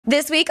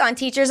This week on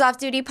Teachers Off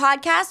Duty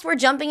podcast, we're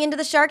jumping into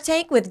the Shark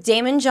Tank with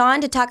Daymond John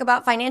to talk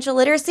about financial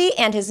literacy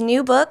and his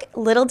new book,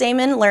 Little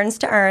Daymond Learns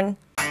to Earn.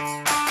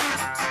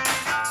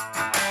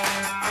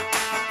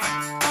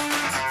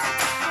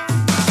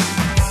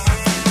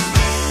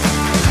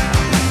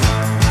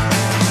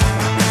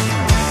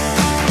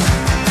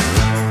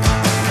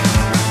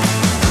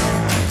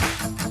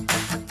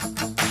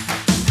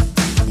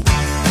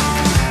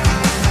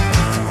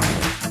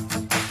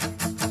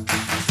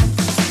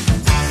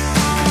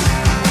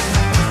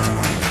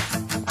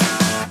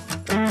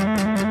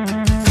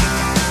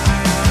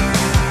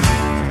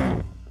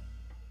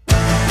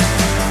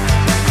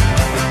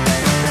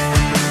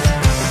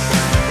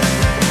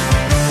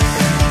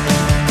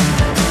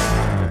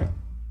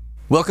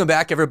 Welcome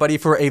back, everybody,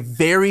 for a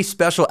very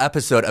special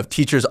episode of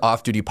Teachers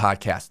Off Duty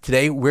podcast.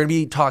 Today, we're going to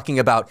be talking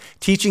about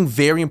teaching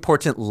very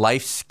important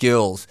life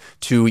skills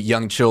to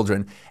young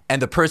children.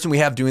 And the person we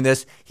have doing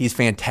this, he's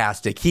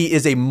fantastic. He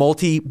is a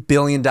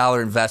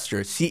multi-billion-dollar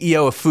investor,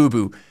 CEO of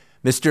FUBU.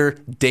 Mr.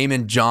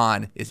 Daymond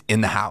John is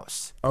in the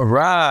house. All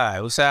right,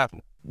 what's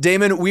happening?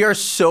 Daymond, we are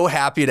so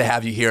happy to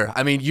have you here.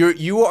 I mean,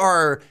 you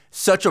are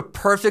such a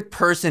perfect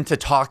person to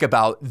talk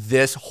about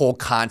this whole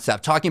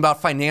concept, talking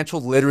about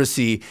financial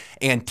literacy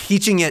and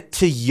teaching it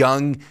to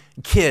young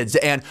kids.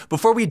 And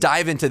before we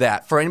dive into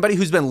that, for anybody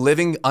who's been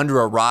living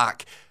under a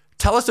rock,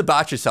 tell us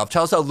about yourself.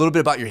 Tell us a little bit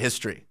about your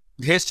history.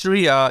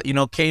 History,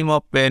 came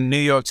up in New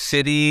York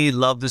City,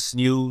 loved this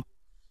new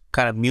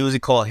kind of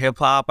music called hip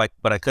hop,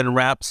 but I couldn't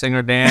rap, sing,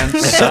 or dance.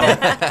 So,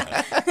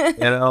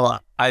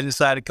 I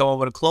decided to come up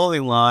with a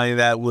clothing line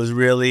that was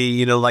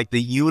really, like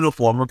the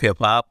uniform of hip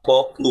hop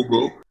called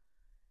FUBU.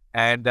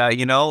 And,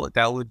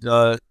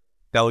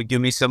 that would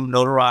give me some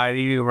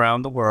notoriety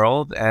around the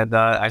world. And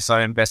I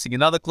started investing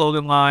in other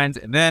clothing lines.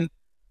 And then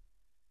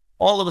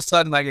all of a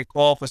sudden I get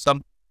called for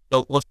some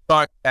local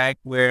Shark Tank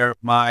where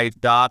my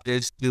job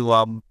is to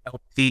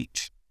help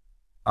teach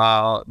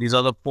these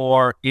other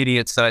four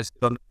idiots that I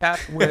sit on the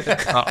path with,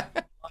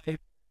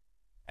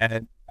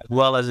 and as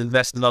well as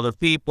invest in other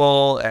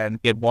people and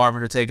get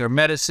Barbara to take her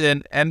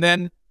medicine. And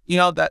then,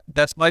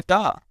 that's my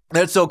job.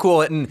 That's so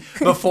cool. And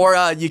before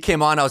you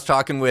came on, I was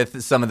talking with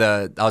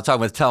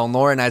Tell and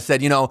Laura, and I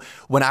said,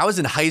 when I was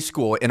in high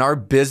school in our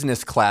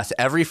business class,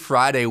 every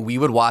Friday we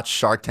would watch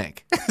Shark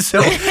Tank.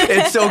 So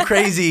it's so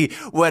crazy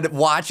when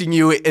watching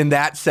you in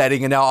that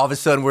setting, and now all of a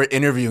sudden we're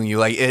interviewing you.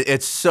 Like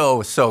it's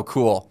so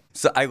cool.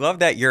 So I love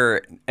that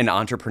you're an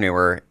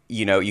entrepreneur,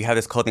 you have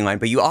this clothing line,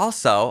 but you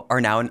also are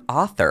now an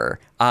author.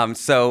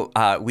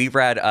 We've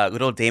read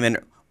Little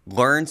Daymond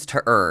Learns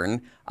to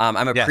Earn.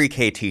 I'm a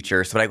pre-K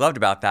teacher. So what I loved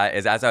about that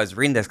is as I was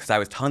reading this, because I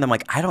was telling them,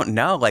 I don't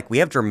know, we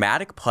have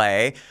dramatic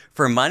play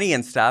for money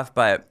and stuff.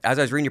 But as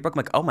I was reading your book, I'm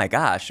like, oh my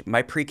gosh,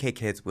 my pre-K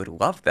kids would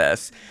love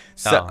this.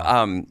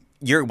 So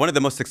you're one of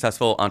the most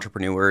successful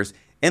entrepreneurs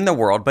in the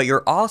world, but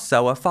you're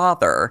also a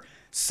father.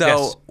 So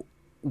yes.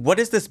 What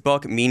does this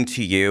book mean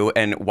to you,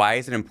 and why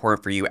is it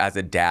important for you as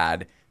a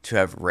dad to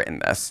have written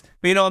this?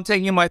 I'm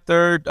taking my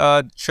third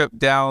trip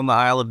down the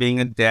aisle of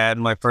being a dad.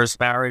 In my first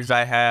marriage,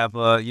 I have,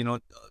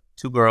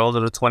 two girls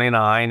that are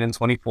 29 and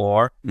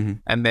 24. Mm-hmm.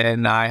 And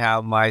then I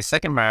have my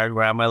second marriage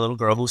where I have my little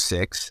girl who's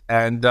 6.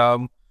 And,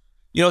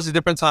 it's a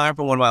different time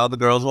from when my other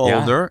girls were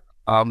older.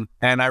 And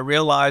I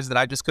realized that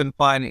I just couldn't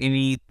find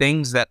any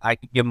things that I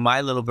could give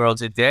my little girl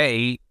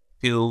today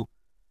to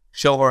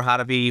show her how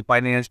to be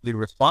financially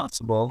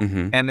responsible.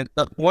 Mm-hmm. And it's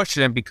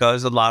unfortunate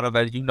because a lot of,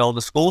 as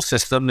the school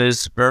system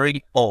is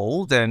very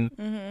old,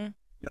 and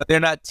they're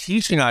not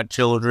teaching our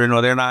children,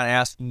 or they're not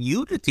asking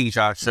you to teach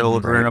our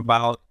children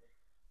about,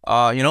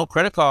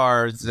 credit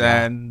cards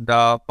and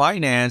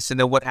finance. And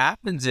then what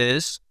happens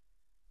is,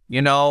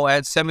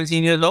 at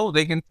 17 years old,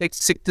 they can take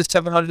 $600,000 to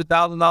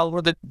 $700,000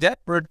 worth of debt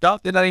for a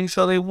job they're not even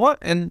sure they want,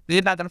 and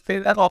they're not going to pay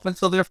that off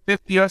until they're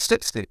 50 or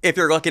 60. If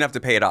you're lucky enough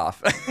to pay it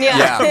off.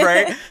 Yeah.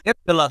 Right? If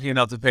they're lucky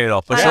enough to pay it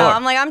off, for sure.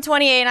 I'm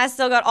 28 and I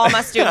still got all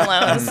my student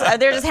loans.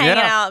 They're just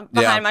hanging out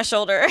behind my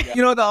shoulder.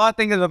 The odd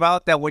thing is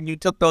about that, when you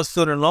took those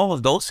student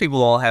loans, those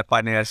people all have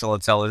financial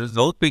intelligence.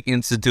 Those big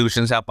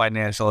institutions have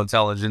financial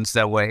intelligence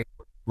that way.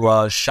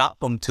 Shop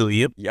them to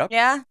you. Yep.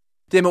 Yeah.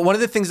 Daymond, one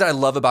of the things that I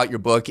love about your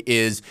book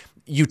is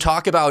you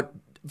talk about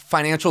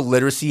financial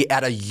literacy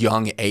at a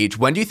young age.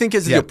 When do you think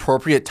is the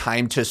appropriate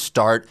time to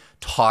start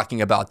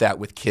talking about that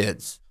with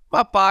kids?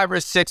 About 5 or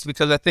 6,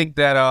 because I think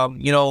that,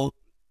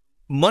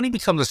 money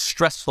becomes a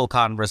stressful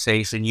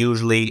conversation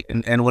usually.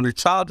 And when a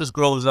child just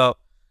grows up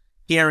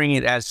hearing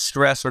it as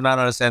stress or not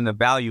understanding the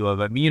value of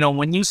it.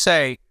 When you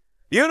say,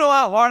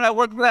 how hard I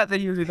worked for that, they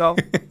usually go,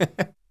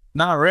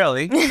 not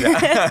really.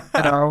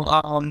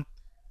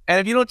 And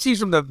if you don't teach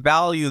them the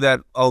value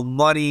of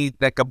money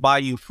that could buy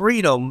you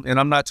freedom, and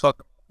I'm not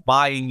talking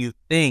buying you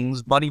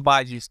things, money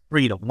buys you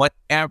freedom,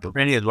 whatever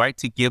it is, right?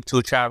 To give to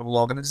a charitable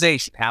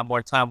organization, have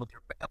more time with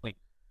your family.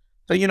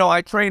 So,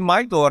 I trained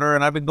my daughter,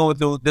 and I've been going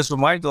through this with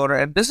my daughter,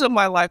 and this is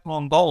my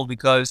lifelong goal,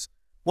 because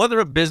whether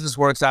a business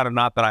works out or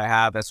not that I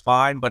have, that's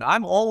fine, but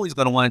I'm always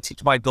going to want to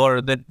teach my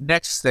daughter the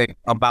next thing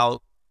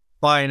about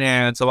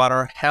finance, about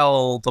our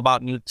health,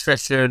 about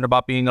nutrition,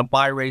 about being a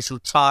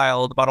biracial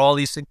child, about all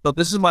these things. So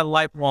this is my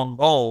lifelong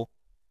goal,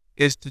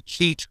 is to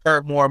teach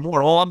her more and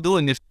more. All I'm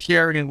doing is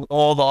sharing with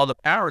all the other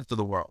parents of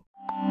the world.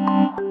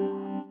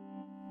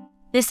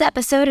 This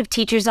episode of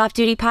Teachers Off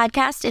Duty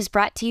podcast is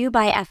brought to you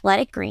by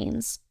Athletic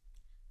Greens.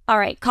 All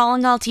right,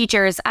 calling all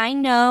teachers. I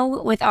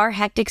know with our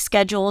hectic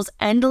schedules,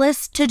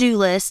 endless to-do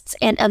lists,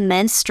 and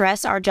immense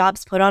stress our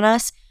jobs put on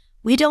us,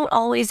 we don't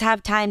always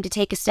have time to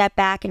take a step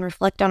back and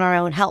reflect on our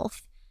own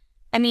health.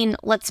 I mean,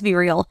 let's be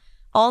real.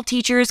 All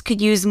teachers could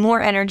use more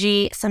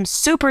energy, some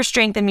super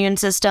strength immune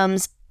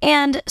systems,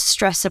 and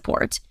stress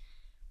support.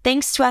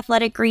 Thanks to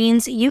Athletic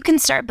Greens, you can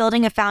start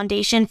building a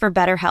foundation for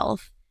better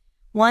health.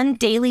 One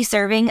daily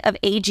serving of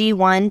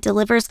AG1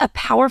 delivers a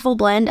powerful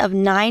blend of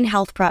 9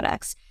 health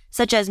products,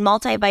 such as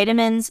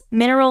multivitamins,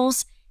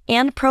 minerals,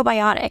 and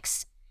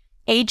probiotics.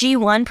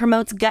 AG1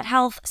 promotes gut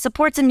health,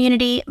 supports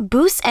immunity,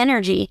 boosts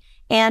energy,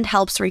 and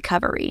helps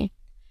recovery.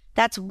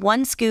 That's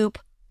 1 scoop,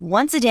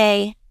 once a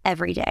day,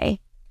 every day.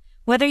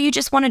 Whether you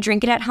just want to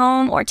drink it at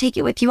home or take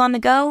it with you on the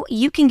go,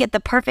 you can get the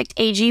perfect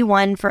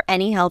AG1 for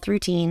any health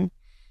routine.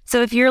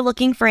 So if you're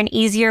looking for an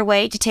easier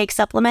way to take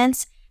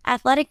supplements,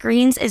 Athletic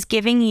Greens is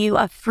giving you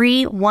a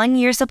free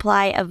 1-year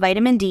supply of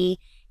vitamin D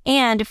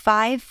and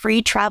 5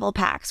 free travel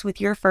packs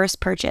with your first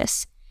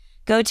purchase.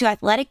 Go to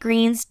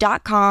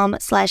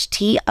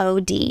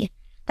athleticgreens.com/TOD.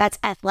 That's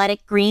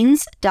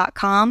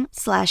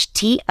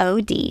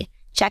athleticgreens.com/TOD.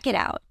 Check it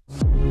out.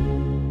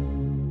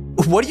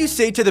 What do you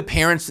say to the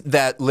parents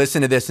that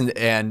listen to this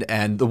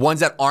and the ones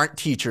that aren't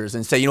teachers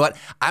and say, you know what,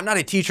 I'm not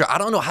a teacher. I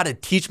don't know how to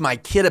teach my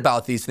kid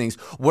about these things.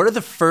 What are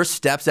the first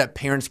steps that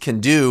parents can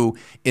do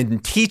in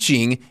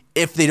teaching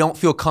if they don't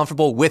feel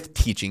comfortable with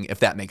teaching, if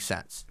that makes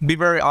sense? Be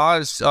very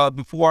honest,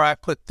 before I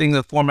put things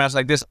in formats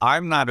like this,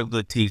 I'm not a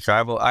good teacher.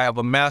 I have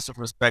a massive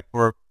respect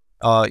for,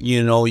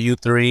 you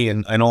three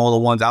and all the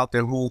ones out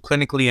there who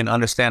clinically and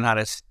understand how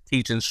to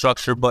teach and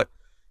structure. But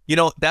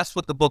that's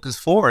what the book is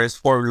for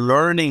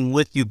learning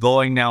with you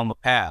going down the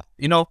path.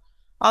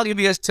 I'll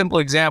give you a simple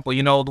example.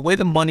 The way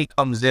the money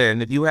comes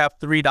in, if you have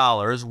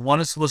 $3,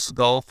 one is supposed to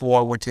go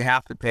for what you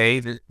have to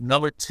pay.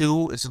 Number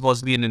 2 is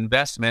supposed to be an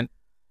investment.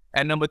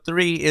 And number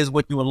 3 is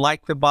what you would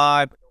like to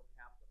buy, but don't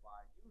have to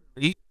buy.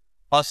 Usually,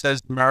 us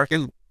as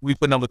Americans, we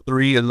put number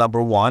 3 as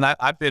number 1.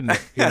 I've been there,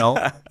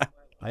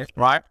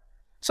 right?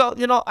 So,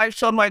 I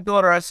showed my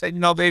daughter, I said,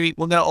 baby,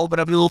 we're going to open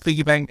up a little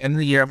piggy bank in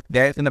the year.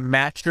 Dad's going to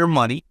match your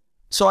money.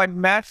 So I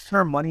matched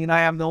her money, and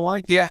I have no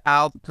idea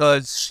how,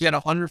 because she had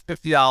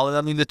 $150.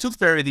 I mean, the Tooth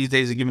Fairy these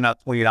days are giving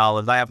out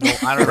 $20. I don't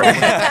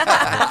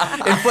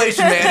know.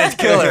 Inflation, man, it's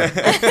killer.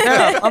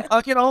 Yeah,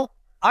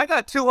 I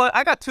got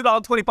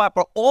 $2.25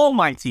 for all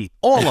my teeth,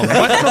 all of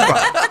them.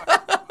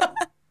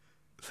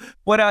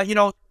 But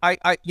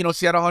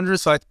she had 100,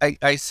 so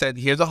I said,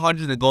 here's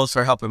 100 that goes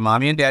for helping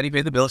mommy and daddy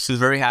pay the bill. She was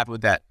very happy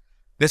with that.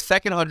 The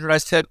second 100, I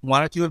said,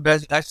 why don't you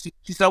invest?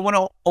 She said, I want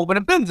to open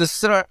a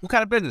business. I said, what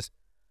kind of business?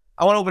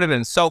 I want to open a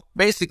business. So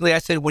basically, I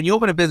said, when you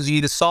open a business, you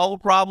either solve a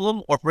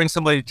problem or bring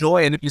somebody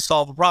joy. And if you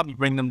solve a problem, you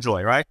bring them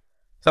joy, right?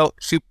 So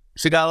she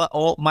got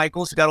all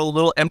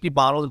little empty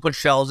bottles and put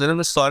shells in them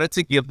and started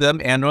to give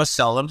them and or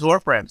sell them to her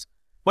friends.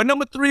 But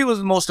number 3 was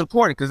the most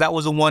important because that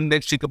was the one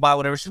that she could buy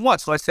whatever she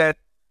wants. So I said,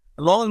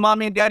 as long as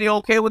mommy and daddy are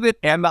okay with it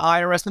and the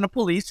IRS and the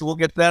police, we'll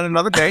get to that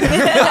another day.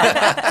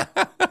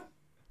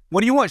 What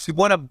do you want? She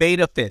wanted a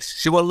betta fish.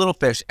 She wanted a little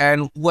fish.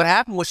 And what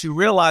happened was she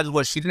realized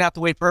she didn't have to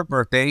wait for her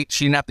birthday.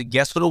 She didn't have to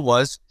guess what it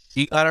was.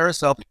 She got it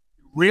herself,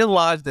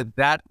 realized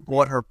that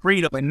brought her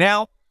freedom. And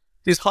now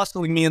she's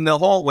hustling me in the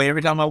hallway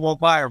every time I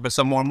walk by her for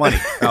some more money.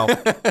 So.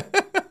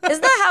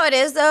 Isn't that how it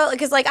is, though?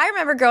 Because, I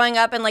remember growing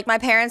up and, my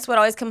parents would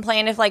always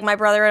complain if, my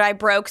brother and I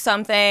broke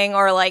something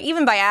or,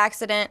 even by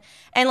accident.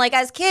 And,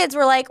 as kids,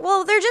 we're like,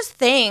 well, they're just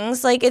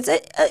things. Right.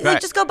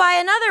 Just go buy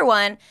another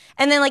one.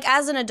 And then,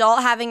 as an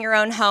adult, having your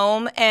own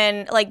home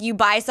and, you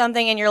buy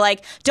something and you're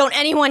like, don't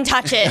anyone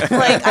touch it.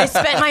 I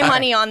spent my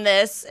money on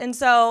this. And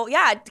so,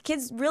 yeah,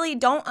 kids really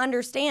don't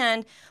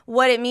understand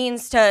what it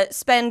means to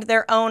spend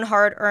their own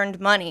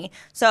hard-earned money.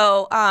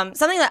 So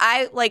something that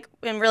I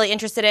am really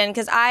interested in,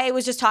 because I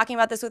was just talking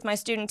about this with my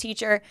student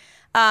teacher,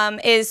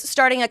 is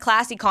starting a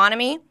class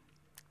economy.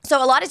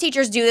 So a lot of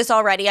teachers do this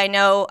already. I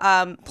know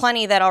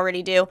plenty that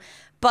already do.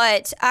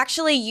 But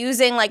actually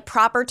using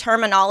proper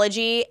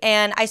terminology.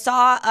 And I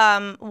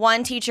saw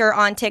one teacher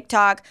on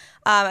TikTok,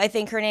 I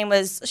think her name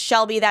was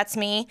Shelby, that's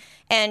me.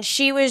 And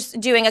she was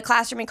doing a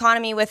classroom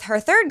economy with her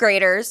 3rd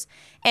graders.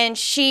 And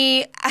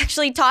she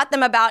actually taught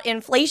them about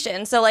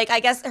inflation. So I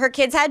guess her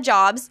kids had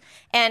jobs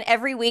and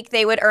every week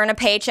they would earn a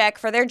paycheck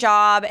for their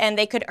job and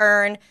they could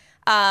earn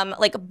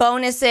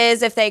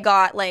bonuses if they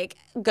got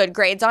good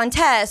grades on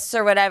tests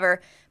or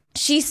whatever.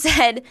 She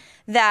said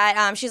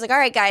that she's like, all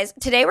right, guys,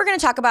 today we're going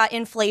to talk about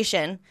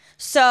inflation.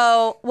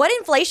 So what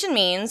inflation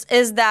means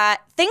is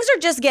that things are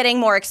just getting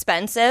more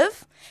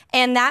expensive.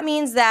 And that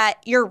means that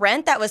your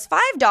rent that was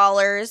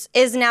 $5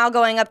 is now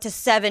going up to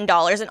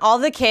 $7. And all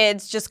the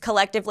kids just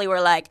collectively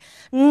were like,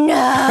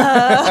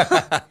 no.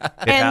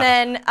 And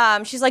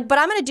then she's like, but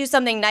I'm going to do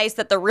something nice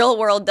that the real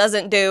world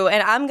doesn't do.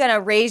 And I'm going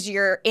to raise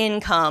your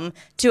income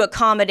to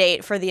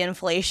accommodate for the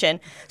inflation.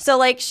 So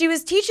like she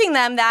was teaching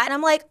them that. And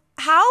I'm like,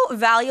 how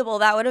valuable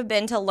that would have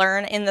been to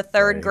learn in the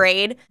third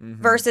grade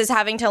versus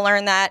having to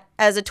learn that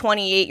as a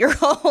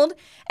 28-year-old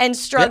and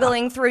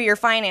struggling through your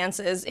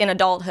finances in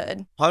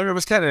adulthood.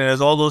 100%. And there's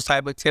all those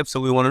type of tips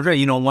that we want to do.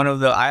 You know,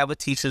 I have a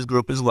teachers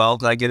group as well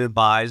that I get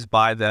advised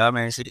by them.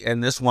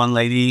 And this one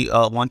lady,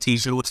 one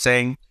teacher was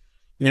saying,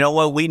 you know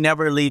what, we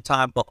never leave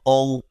time for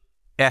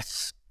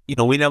OS. You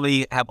know, we never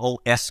have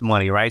OS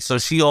money, right? So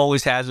she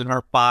always has in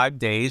her 5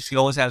 days, she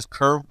always has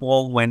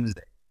Curveball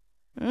Wednesday.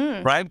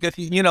 Right? Because,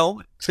 you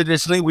know,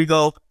 traditionally we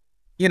go,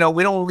 you know,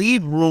 we don't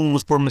leave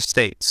rooms for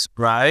mistakes,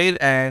 right?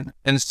 And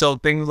so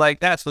things like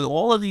that. So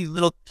all of these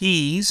little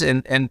keys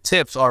and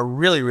tips are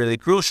really, really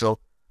crucial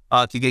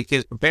to get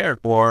kids prepared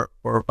for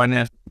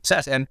financial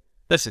success. And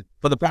listen,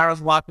 for the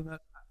parents watching us,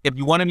 if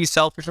you want to be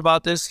selfish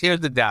about this, here's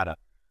the data.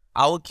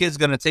 Our kids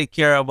going to take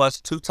care of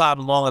us 2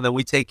 times longer than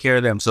we take care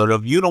of them. So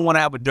if you don't want to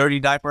have a dirty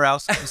diaper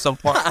house at some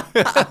point,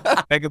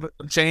 make a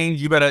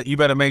change. You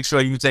better make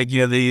sure you take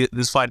care of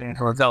this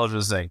financial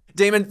intelligence thing.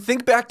 Daymond,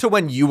 think back to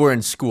when you were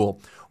in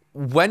school.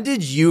 When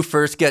did you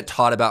first get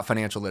taught about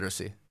financial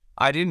literacy?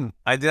 I didn't.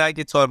 I did not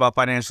get taught about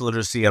financial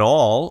literacy at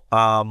all.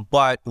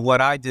 But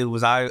what I did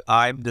was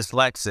I'm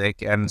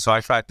dyslexic, and so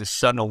I tried to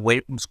shun away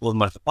from school as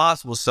much as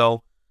possible.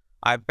 So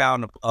I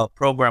found a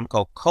program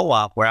called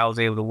Co-op where I was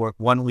able to work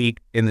 1 week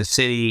in the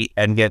city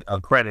and get a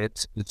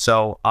credit. And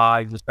so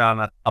I just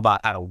found out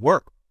about how to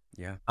work.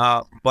 Yeah.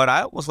 But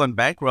I almost went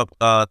bankrupt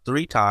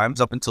 3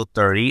 times up until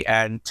 30.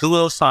 And 2 of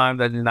those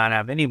times I did not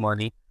have any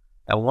money.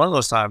 And one of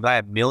those times I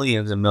had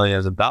millions and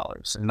millions of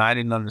dollars. And I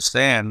didn't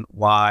understand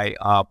why,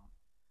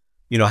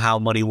 you know, how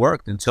money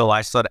worked until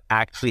I started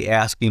actually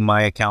asking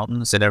my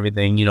accountants and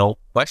everything, you know,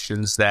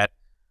 questions that,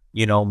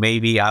 you know,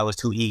 maybe I was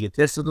too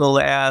egotistical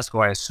to ask,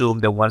 or I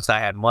assumed that once I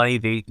had money,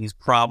 these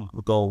problems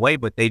would go away,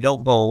 but they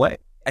don't go away.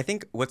 I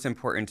think what's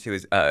important too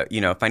is,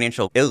 you know,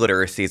 financial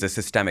illiteracy is a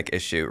systemic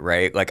issue,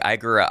 right? Like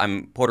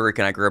I'm Puerto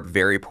Rican, I grew up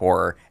very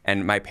poor,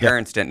 and my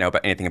parents didn't know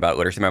about anything about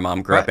literacy. My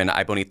mom grew up in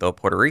Bonito,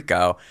 Puerto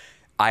Rico.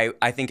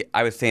 I think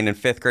I was saying in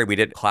 5th grade, we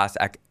did class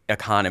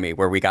economy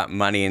where we got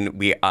money and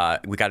we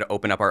got to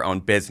open up our own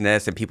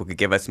business and people could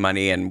give us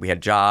money and we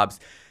had jobs,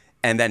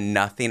 and then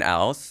nothing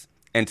else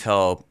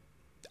until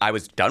I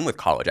was done with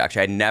college.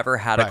 Actually, I never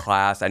had a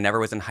class. I never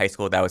was in high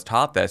school that was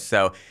taught this.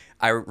 So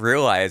I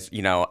realized,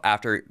 you know,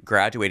 after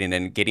graduating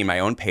and getting my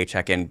own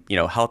paycheck and, you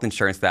know, health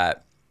insurance,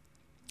 that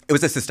it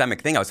was a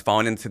systemic thing. I was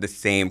falling into the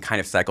same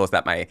kind of cycles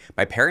that my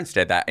parents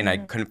did, and I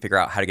couldn't figure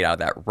out how to get out of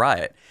that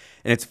rut.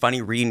 And it's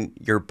funny reading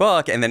your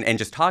book and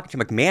just talking to him,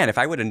 like, man, if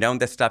I would have known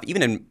this stuff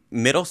even in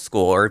middle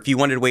school, or if you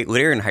wanted to wait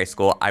later in high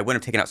school, I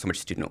wouldn't have taken out so much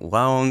student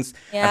loans.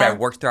 Yeah. I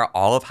worked throughout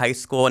all of high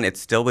school, and it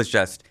still was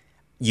just,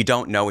 you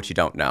don't know what you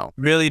don't know.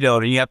 Really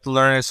don't. And you have to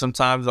learn it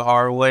sometimes the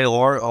hard way,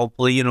 or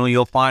hopefully, you know,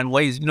 you'll find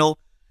ways, you know.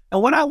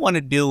 And what I want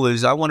to do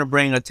is I want to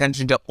bring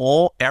attention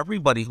to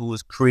everybody who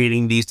is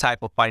creating these type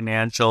of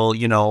financial,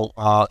 you know,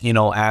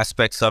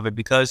 aspects of it,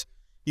 because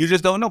you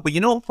just don't know. But you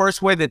know,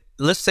 first way that,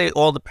 let's say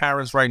all the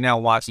parents right now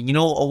watching, you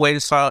know, a way to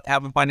start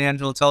having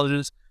financial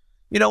intelligence,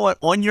 you know what,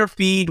 on your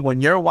feed,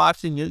 when you're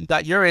watching, you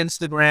got your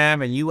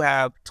Instagram and you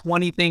have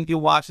 20 things you're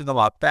watching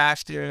about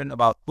fashion,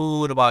 about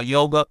food, about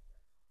yoga.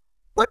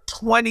 Put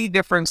 20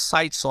 different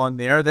sites on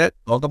there that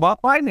talk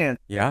about finance.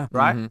 Yeah.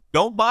 Right?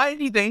 Don't buy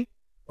anything.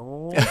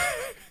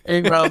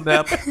 Around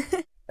them.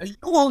 You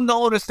will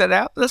notice that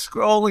after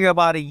scrolling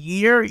about a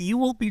year, you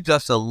will be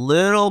just a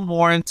little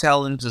more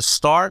intelligent to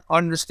start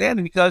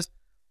understanding, because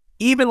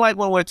even like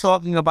when we're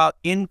talking about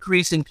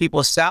increasing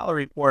people's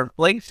salary for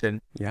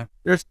inflation,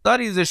 there's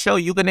studies that show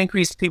you can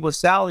increase people's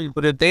salary,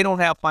 but if they don't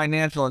have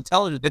financial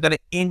intelligence, they're going to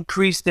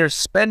increase their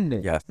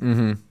spending. Yes.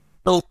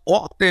 So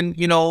often,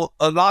 you know,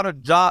 a lot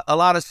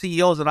of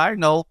CEOs that I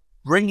know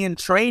bring in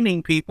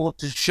training people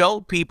to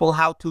show people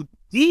how to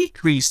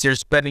decrease their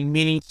spending,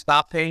 meaning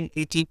stop paying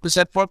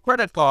 18% for a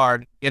credit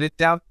card, get it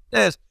down to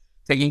this,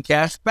 taking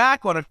cash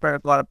back on a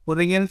credit card,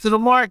 putting it into the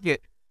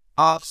market.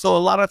 So a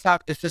lot of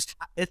times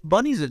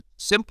money's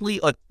simply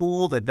a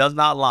tool that does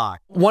not lie.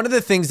 One of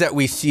the things that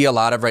we see a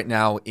lot of right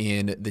now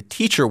in the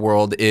teacher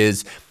world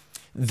is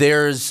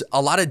there's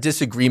a lot of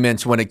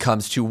disagreements when it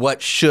comes to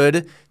what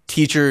should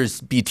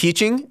teachers be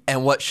teaching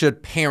and what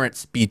should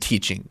parents be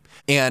teaching.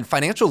 And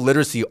financial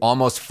literacy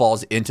almost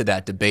falls into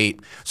that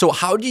debate. So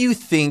how do you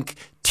think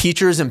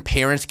teachers and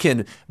parents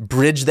can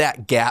bridge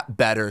that gap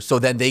better so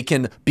that they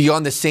can be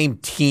on the same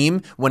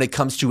team when it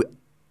comes to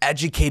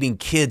educating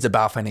kids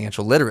about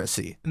financial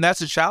literacy? And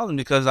that's a challenge,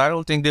 because I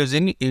don't think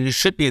there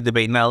should be a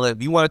debate. Now,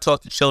 if you want to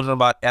talk to children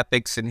about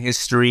ethics and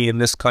history in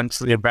this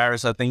country and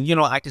various other things, you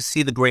know, I can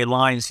see the gray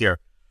lines here.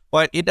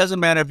 But it doesn't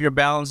matter if you're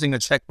balancing a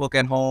checkbook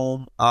at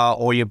home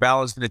or you're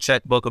balancing the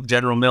checkbook of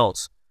General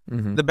Mills.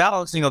 The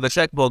balancing of the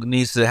checkbook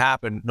needs to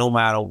happen no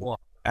matter what.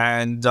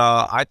 And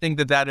I think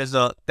that is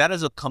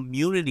a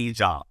community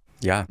job.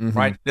 Yeah.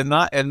 Right. And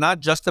not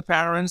just the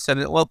parents.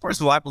 And well,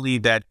 first of all, I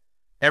believe that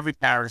every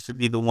parent should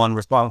be the one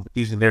responsible for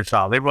teaching their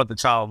child. They brought the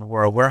child in the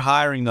world. We're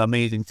hiring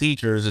amazing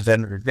teachers at the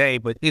end of the day,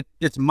 but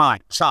it's my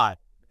child.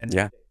 And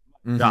yeah.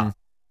 Job.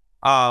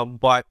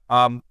 But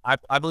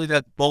I believe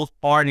that both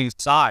parties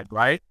side,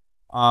 right?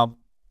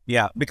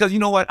 Yeah, because you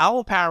know what,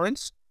 our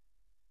parents,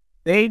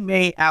 they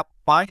may have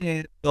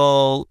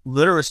financial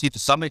literacy to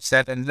some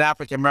extent, and in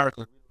African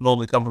Americans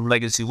normally come from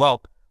legacy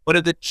wealth. But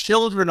if the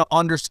children are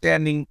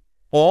understanding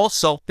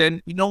also,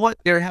 then you know what,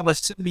 they have a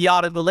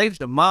symbiotic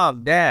relationship.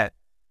 Mom, dad,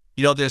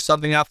 you know, there's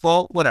something at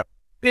fault, whatever,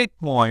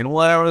 Bitcoin,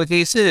 whatever the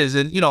case is,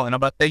 and you know, and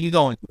I'm not saying you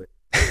go into it,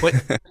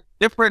 but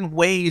different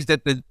ways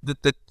that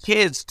the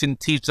kids can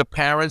teach the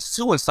parents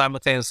too, and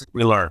simultaneously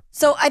learn.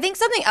 So I think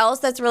something else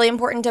that's really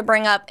important to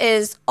bring up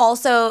is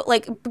also,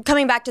 like,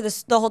 coming back to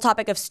the whole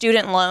topic of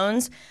student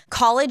loans.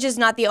 College is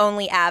not the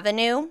only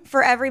avenue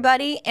for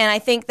everybody, and I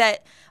think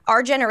that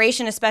our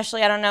generation,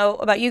 especially, I don't know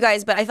about you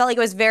guys, but I felt like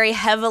it was very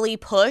heavily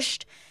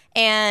pushed.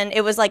 And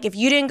it was like, if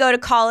you didn't go to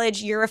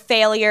college, you're a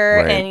failure,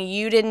 and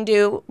you didn't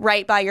do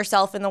right by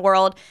yourself in the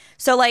world.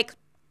 So like,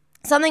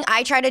 something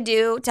I try to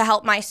do to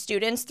help my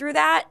students through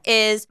that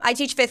is I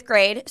teach 5th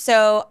grade.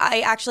 So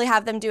I actually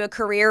have them do a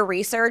career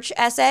research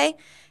essay.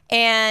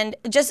 And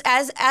just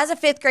as a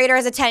 5th grader,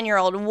 as a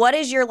 10-year-old, what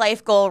is your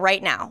life goal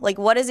right now? Like,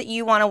 what is it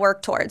you want to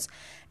work towards?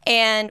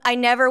 And I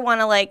never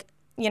want to, like,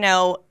 you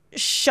know,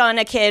 shun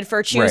a kid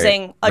for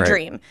choosing a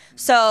dream.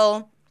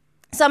 So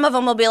some of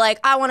them will be like,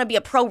 I want to be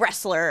a pro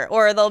wrestler,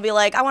 or they'll be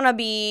like, I want to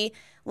be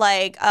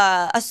like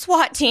a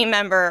SWAT team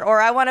member,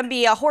 or I want to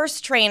be a horse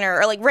trainer,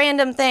 or like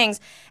random things.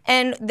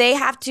 And they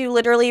have to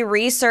literally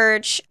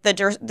research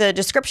the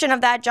description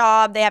of that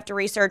job. They have to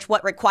research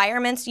what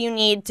requirements you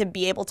need to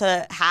be able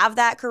to have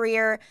that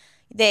career.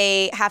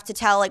 They have to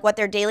tell like what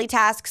their daily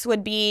tasks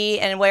would be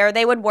and where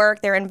they would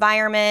work, their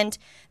environment,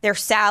 their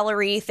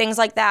salary, things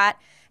like that.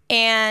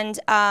 And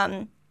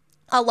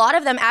a lot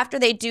of them, after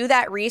they do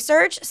that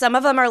research, some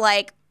of them are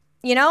like,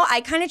 you know, I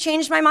kind of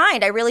changed my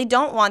mind. I really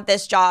don't want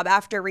this job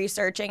after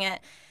researching it.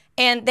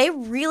 And they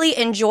really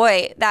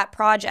enjoy that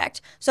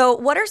project. So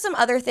what are some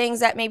other things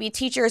that maybe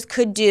teachers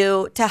could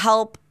do to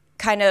help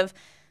kind of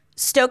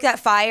stoke that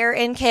fire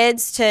in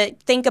kids to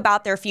think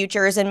about their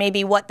futures and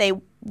maybe what they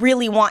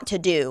really want to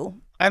do?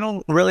 I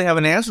don't really have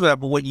an answer to that,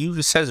 but what you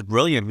just said is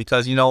brilliant,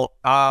 because, you know,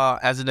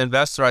 as an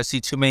investor, I see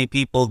too many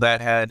people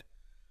that had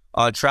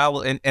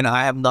travel, and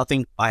I have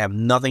nothing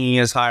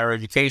against higher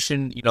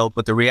education, you know,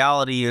 but the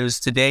reality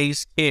is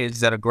today's kids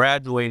that are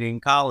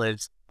graduating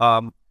college,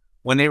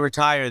 when they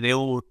retire,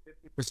 50%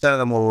 of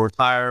them will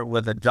retire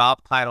with a job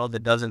title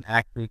that doesn't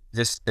actually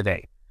exist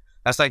today.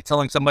 That's like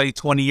telling somebody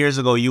 20 years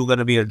ago you were going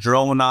to be a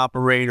drone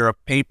operator, a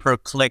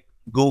pay-per-click,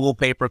 Google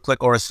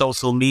pay-per-click, or a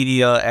social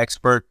media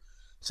expert.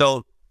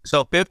 So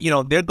if, you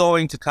know, they're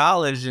going to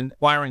college and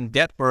acquiring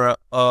debt for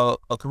a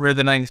career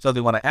that I still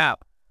they want to have.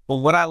 But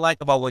what I like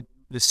about what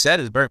this said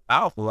is very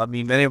powerful. I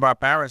mean, many of our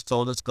parents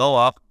told us, go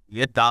up,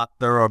 be a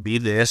doctor, or be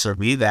this, or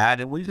be that.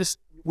 And we just,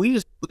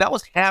 that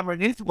was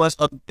hammered into us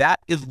of that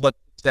is what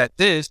that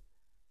is.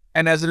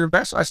 And as an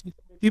investor, I see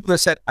people that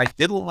said, I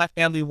did what my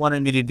family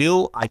wanted me to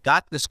do. I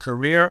got this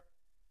career.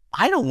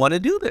 I don't want to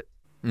do this.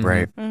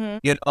 Right.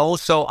 You know,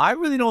 so I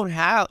really don't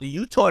have,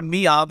 you taught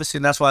me, obviously,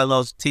 and that's why I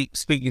love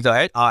speaking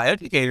to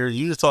educators.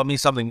 You just taught me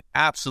something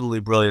absolutely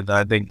brilliant that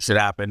I think should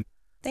happen.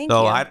 Thank you.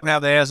 So I don't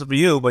have the answer for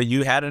you, but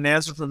you had an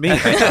answer for me.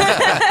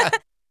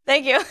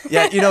 Thank you.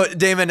 Yeah, you know,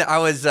 Daymond, I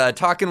was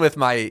talking with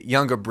my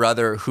younger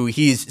brother, who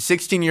he's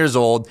 16 years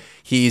old.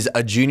 He's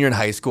a junior in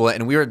high school,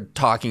 and we were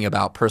talking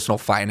about personal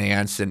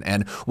finance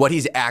and what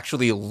he's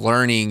actually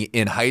learning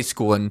in high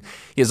school. And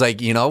he's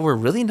like, you know, we're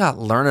really not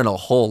learning a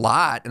whole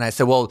lot. And I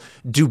said, well,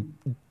 do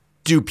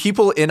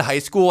people in high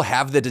school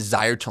have the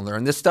desire to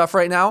learn this stuff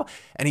right now?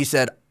 And he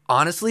said,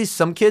 honestly,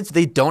 some kids,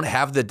 they don't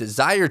have the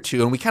desire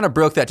to. And we kind of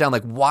broke that down,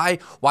 like why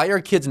are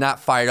kids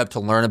not fired up to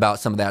learn about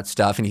some of that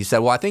stuff? And he said,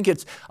 well, I think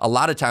it's a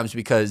lot of times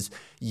because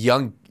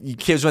young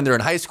kids, when they're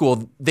in high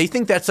school, they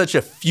think that's such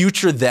a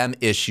future them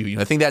issue. You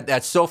know, I think that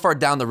that's so far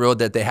down the road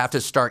that they have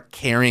to start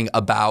caring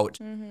about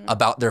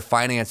their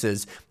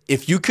finances.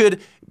 If you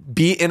could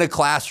be in a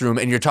classroom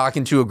and you're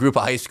talking to a group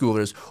of high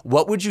schoolers,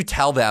 what would you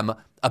tell them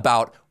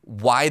about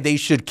why they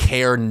should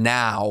care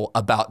now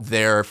about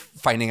their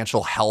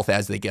financial health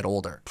as they get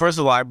older? First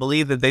of all, I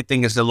believe that they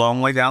think it's a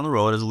long way down the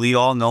road. As we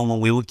all know, when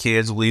we were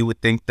kids, we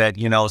would think that,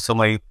 you know,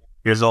 somebody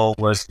years old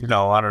was, you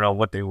know, I don't know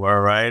what they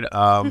were, right?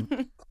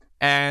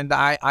 And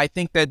I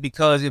think that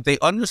because if they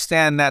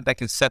understand that, that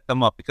can set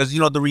them up. Because, you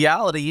know, the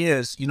reality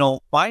is, you know,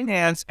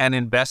 finance and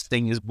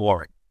investing is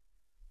boring.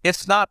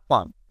 It's not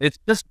fun. It's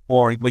just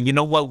boring. But you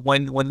know what?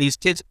 When these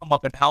kids come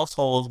up in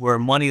households where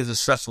money is a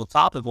stressful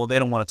topic, well, they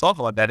don't want to talk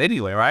about that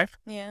anyway, right?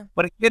 Yeah.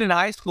 But a kid in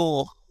high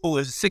school who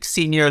is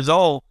 16 years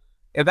old,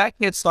 if that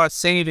kid starts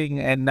saving,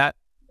 and not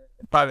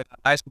probably not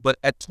high school, but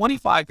at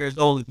 25 years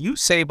old, if you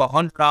save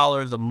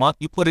 $100 a month,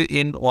 you put it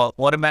in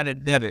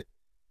automatic debit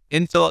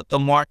into the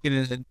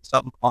market and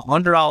something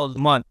 $100 a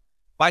month.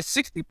 By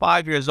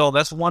 65 years old,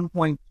 that's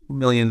 $1.2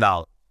 million.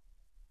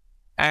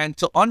 And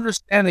to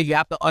understand that, you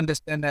have to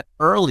understand that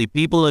early.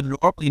 People are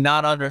normally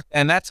not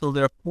understand that till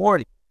they're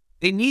 40.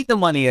 They need the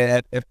money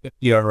at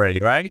 50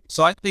 already, right?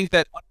 So I think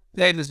that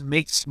understanders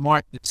make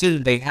smart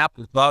decisions. They have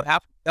to, so I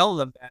have to tell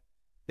them that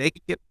they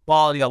can get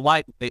quality of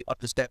life if they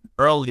understand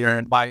earlier.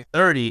 And by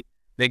 30,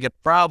 they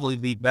could probably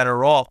be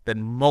better off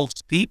than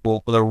most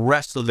people for the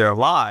rest of their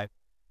lives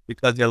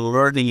because they're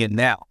learning it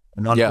now.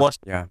 And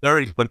unfortunately,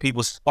 30 when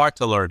people start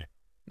to learn it.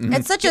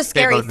 It's such a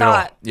scary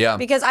thought. Yeah.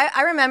 Because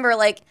I remember,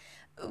 like,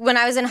 when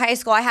I was in high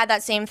school, I had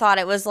that same thought.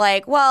 It was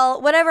like,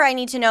 well, whatever I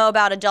need to know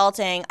about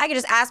adulting, I could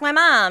just ask my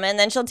mom and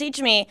then she'll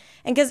teach me.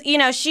 And because, you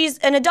know, she's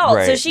an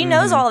adult, so she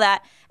knows all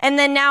that. And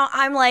then now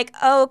I'm like,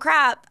 oh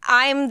crap,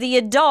 I'm the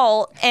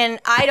adult and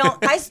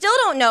I still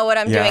don't know what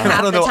I'm doing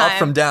half the time. Up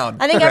from down.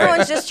 I think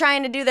everyone's just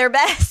trying to do their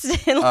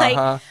best. And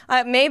like,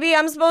 maybe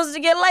I'm supposed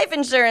to get life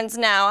insurance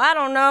now. I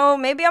don't know.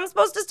 Maybe I'm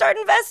supposed to start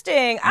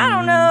investing. I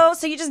don't know.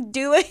 So you just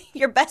do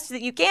your best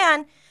that you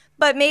can.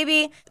 But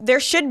maybe there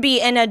should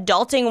be an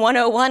adulting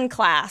 101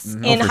 class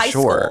in high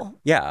school.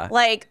 Yeah.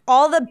 Like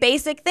all the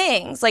basic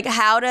things, like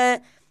how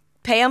to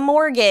pay a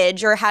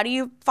mortgage or how do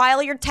you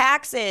file your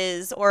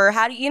taxes or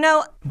how do you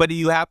know. But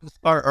you have to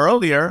start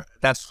earlier.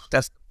 That's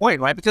the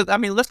point, right? Because I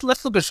mean, let's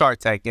look at Shark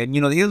Tank. And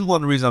you know, here's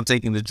one reason I'm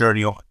taking the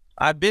journey on.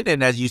 I've been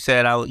in, as you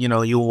said, you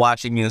know, you were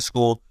watching me in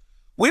school.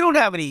 We don't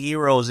have any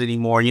heroes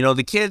anymore. You know,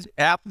 the kids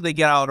after they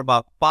get out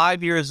about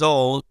 5 years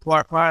old,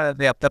 prior to that,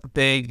 they have Peppa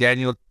Pig,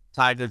 Daniel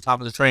tied to the top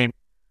of the train.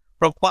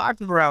 From 5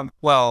 to around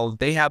 12,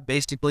 they have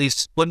basically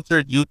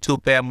splintered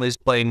YouTube families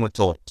playing with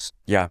toys.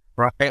 Yeah.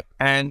 Right?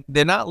 And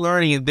they're not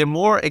learning. They're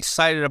more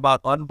excited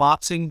about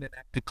unboxing than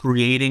actually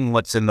creating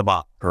what's in the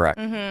box. Correct.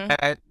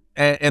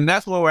 And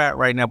that's where we're at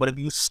right now. But if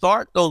you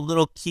start those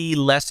little key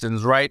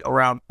lessons right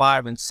around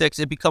 5 and 6,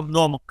 it becomes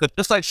normal. Because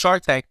just like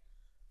Shark Tank,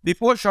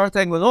 before Shark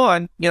Tank was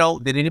on, you know,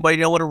 did anybody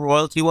know what a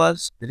royalty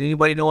was? Did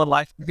anybody know what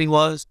licensing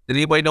was? Did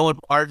anybody know what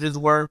margins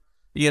were?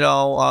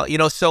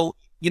 So,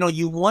 you know,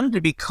 you wanted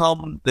to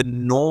become the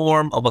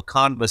norm of a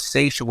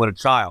conversation with a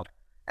child.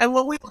 And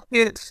when we were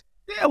kids,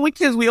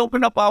 we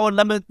opened up our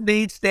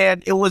lemonade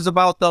stand. It was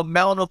about the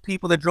amount of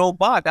people that drove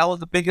by. That was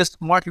the biggest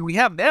market we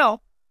have.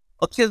 Now,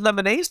 a kid's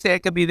lemonade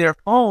stand could be their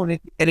phone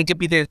and it could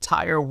be their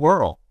entire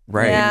world.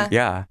 Right.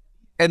 Yeah.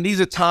 And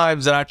these are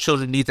times that our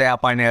children need to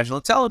have financial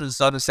intelligence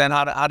to understand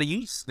how to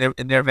use their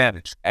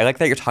advantage. I like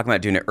that you're talking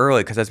about doing it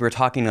early because as we were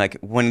talking, like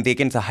when they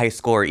get into high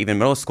school or even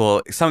middle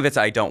school, some of it's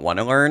I don't want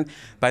to learn,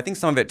 but I think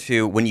some of it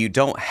too, when you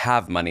don't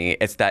have money,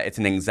 it's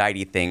an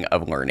anxiety thing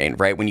of learning,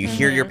 right? When you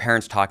hear your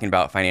parents talking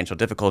about financial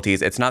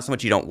difficulties, it's not so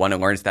much you don't want to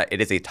learn, it's that it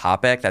is a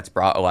topic that's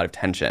brought a lot of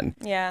tension.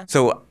 Yeah.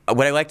 So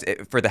what I liked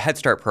for the Head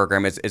Start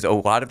program is a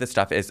lot of this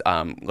stuff is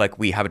like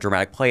we have a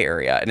dramatic play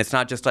area, and it's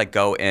not just like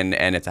go in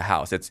and it's a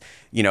house. It's,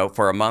 you know,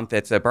 for a month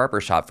it's a barber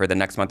shop, for the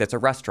next month it's a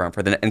restaurant,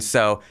 and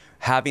so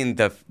having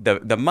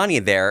the money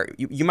there,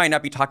 you might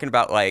not be talking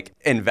about like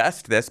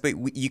invest this, but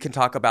you can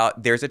talk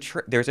about there's a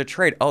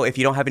trade. Oh, if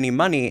you don't have any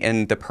money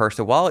in the purse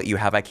or wallet you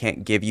have, I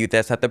can't give you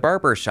this at the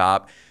barber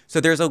shop. So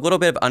there's a little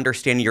bit of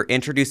understanding. You're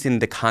introducing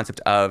the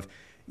concept of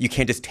you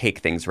can't just take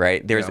things,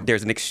 right?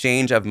 There's an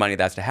exchange of money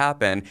that's to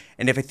happen.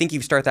 And if I think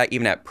you start that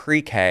even at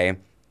pre-K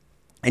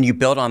and you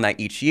build on that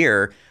each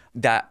year,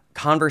 that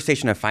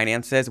conversation of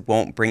finances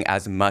won't bring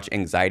as much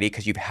anxiety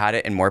because you've had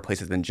it in more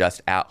places than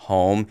just at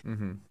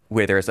home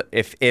where there's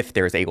if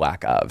there's a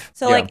lack of.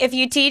 So like if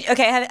you teach,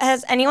 okay,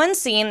 has anyone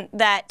seen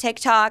that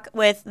TikTok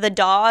with the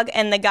dog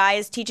and the guy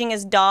is teaching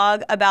his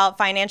dog about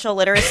financial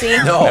literacy?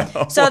 No.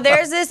 So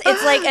there's this,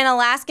 it's like an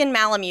Alaskan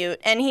Malamute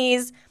and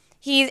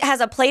he has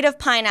a plate of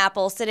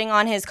pineapple sitting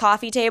on his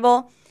coffee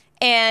table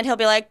and he'll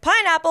be like,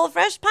 pineapple,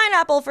 fresh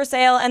pineapple for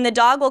sale. And the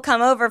dog will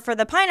come over for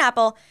the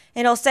pineapple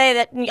and he'll say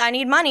that I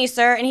need money,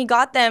 sir. And he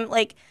got them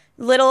like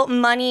little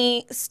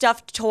money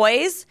stuffed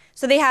toys.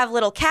 So they have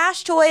little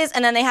cash toys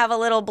and then they have a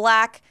little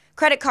black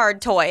credit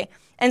card toy.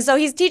 And so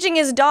he's teaching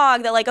his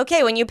dog that like,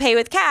 okay, when you pay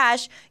with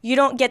cash, you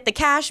don't get the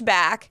cash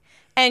back.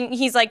 And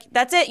he's like,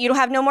 that's it. You don't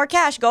have no more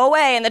cash. Go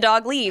away. And the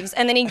dog leaves.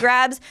 And then he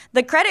grabs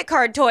the credit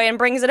card toy and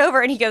brings it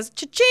over. And he goes,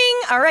 cha-ching.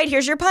 All right,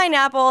 here's your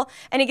pineapple.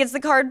 And he gets the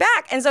card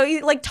back. And so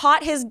he like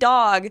taught his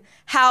dog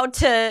how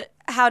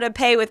to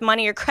pay with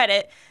money or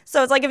credit.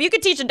 So it's like if you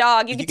could teach a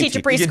dog, you could teach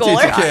a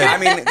preschooler. I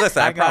mean,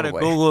 listen, I gotta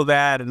Google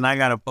that and I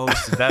gotta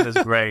post it. That is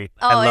great.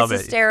 I love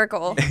it's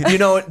hysterical. You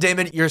know,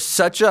 Daymond, you're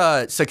such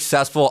a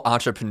successful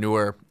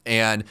entrepreneur.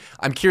 And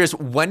I'm curious,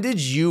 when did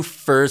you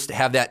first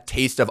have that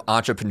taste of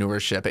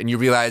entrepreneurship and you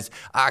realize,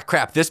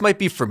 crap, this might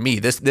be for me.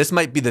 This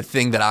might be the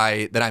thing that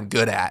I'm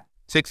good at.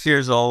 6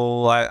 years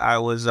old, I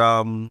was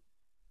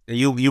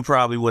you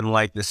probably wouldn't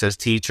like this as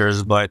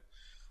teachers, but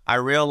I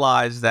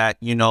realized that,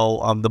 you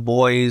know, the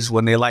boys,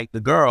 when they liked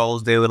the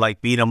girls, they would like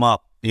beat them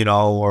up, you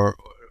know,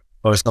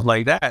 or stuff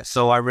like that.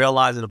 So I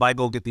realized that if I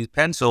go get these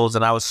pencils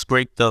and I would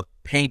scrape the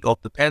paint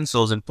off the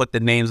pencils and put the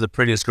names of the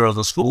prettiest girls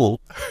in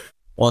school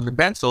on the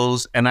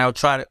pencils, and I would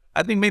try to,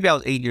 I think maybe I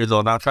was 8 years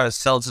old, and I would try to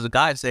sell it to the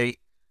guy and say,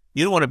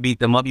 You don't want to beat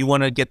them up. You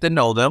want to get to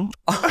know them.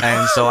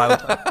 And so I would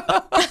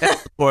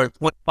for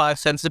 25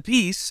 cents a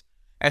piece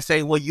and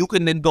say, well, you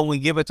can then go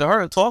and give it to her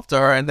and talk to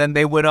her. And then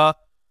they would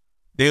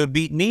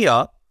beat me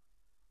up.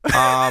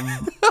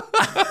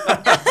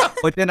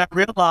 But then I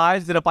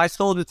realized that if I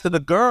sold it to the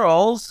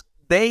girls,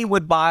 they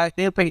would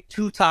pay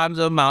 2 times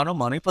the amount of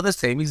money for the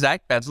same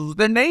exact pencils with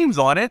their names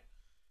on it.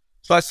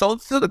 So I sold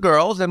it to the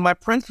girls, and my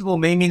principal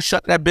made me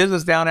shut that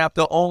business down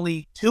after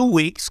only 2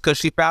 weeks because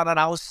she found out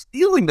I was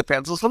stealing the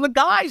pencils from the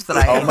guys that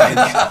I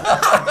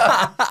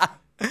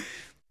had.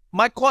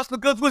 My cost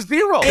of goods was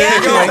 0.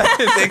 Yeah.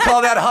 They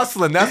call that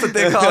hustling. That's what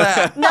they call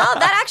that. No,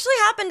 that actually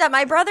happened at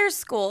my brother's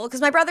school because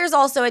my brother's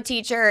also a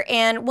teacher,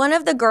 and one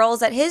of the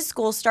girls at his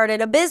school started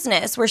a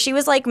business where she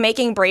was like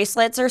making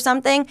bracelets or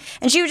something,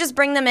 and she would just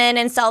bring them in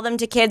and sell them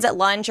to kids at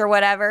lunch or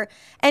whatever.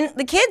 And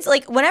the kids,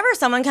 like, whenever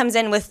someone comes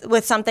in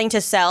with something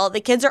to sell,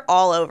 the kids are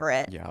all over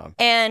it. Yeah.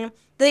 And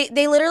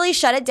they literally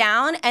shut it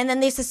down, and then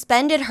they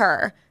suspended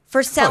her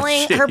for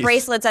selling her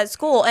bracelets at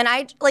school. And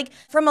I, like,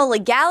 from a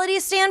legality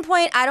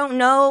standpoint, I don't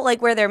know,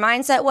 like, where their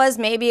mindset was.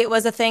 Maybe it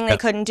was a thing they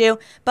couldn't do.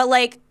 But,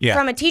 like,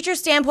 from a teacher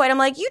standpoint, I'm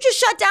like, you just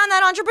shut down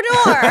that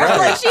entrepreneur.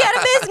 Like, she had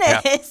a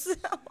business.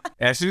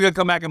 Yeah, she's going to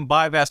come back and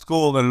buy that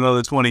school in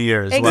another 20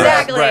 years.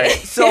 Exactly. Right.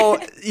 So,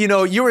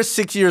 you were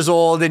 6 years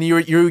old and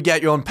you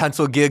got your own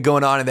pencil gig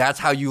going on, and that's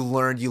how you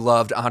learned you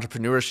loved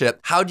entrepreneurship.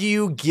 How do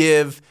you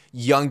give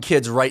young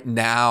kids right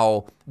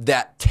now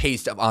that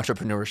taste of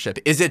entrepreneurship?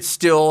 Is it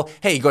still,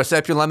 hey, go set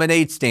up your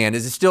lemonade stand?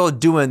 Is it still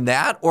doing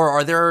that? Or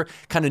are there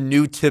kind of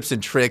new tips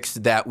and tricks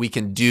that we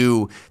can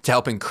do to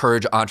help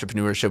encourage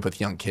entrepreneurship with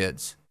young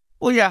kids?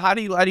 Well, yeah. How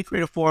do you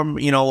create a form?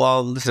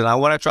 Listen,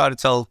 what I try to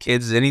tell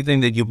kids is anything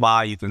that you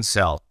buy, you can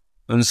sell.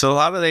 And so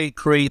how do they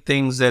create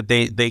things that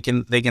they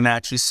can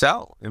actually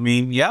sell? I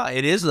mean, yeah,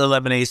 it is a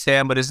lemonade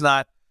stand, but it's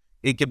not.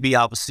 It could be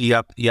obviously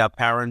you have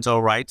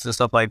parental rights and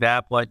stuff like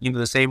that. But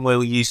the same way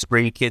we used to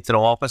bring a kid to the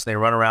office, they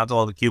run around to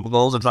all the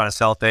cubicles and try to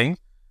sell things.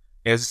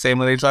 It's the same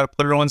way they try to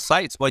put it on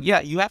sites. But yeah,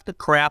 you have to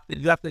craft it.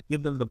 You have to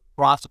give them the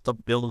process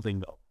of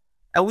building though.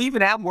 And we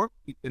even have work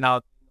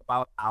now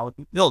about how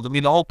to build. I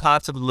mean, the whole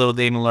concept of Little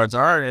Daymond Learns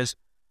is,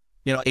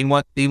 he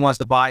wants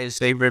to buy his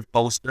favorite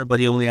poster,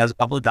 but he only has a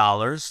couple of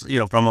dollars,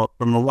 from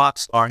a rock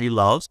star he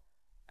loves.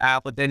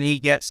 But then he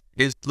gets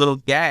his little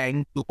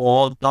gang to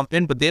all jump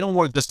in, but they don't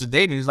work just a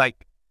day. He's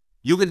like,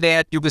 you can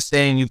dance, you can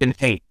sing, you can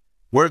paint.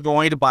 We're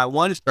going to buy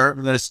 1 shirt,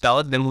 we're going to sell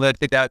it, then we're going to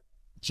take that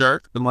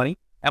shirt, the money,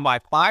 and buy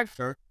 5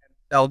 shirts and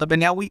sell them. And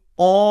now we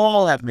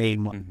all have made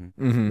money.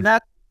 Mm-hmm. Mm-hmm.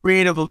 That's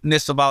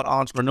creativeness about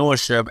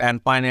entrepreneurship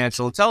and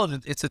financial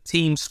intelligence. It's a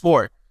team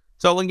sport.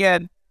 So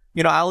again,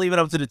 I'll leave it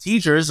up to the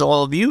teachers,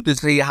 all of you, to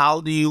see how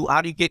do you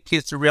get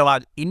kids to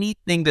realize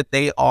anything that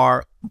they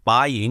are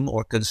buying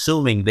or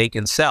consuming, they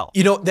can sell.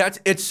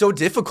 It's so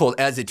difficult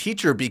as a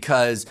teacher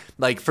because,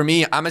 like, for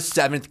me, I'm a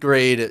 7th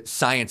grade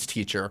science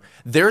teacher.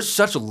 There's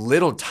such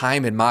little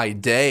time in my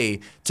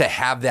day to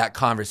have that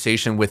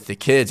conversation with the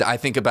kids. I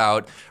think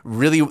about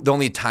really the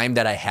only time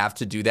that I have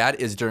to do that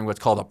is during what's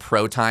called a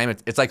pro time.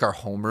 It's like our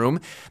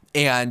homeroom.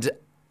 And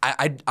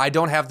I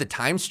don't have the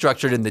time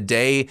structured in the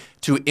day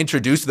to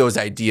introduce those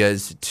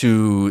ideas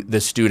to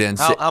the students.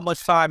 How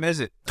much time is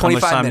it?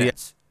 25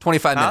 minutes.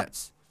 25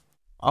 minutes.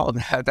 Oh,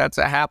 that's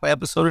a half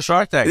episode of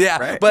Shark Tank. Yeah,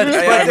 right? But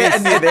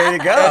there you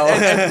go.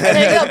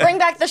 There you go. Bring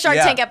back the Shark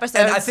Tank episode.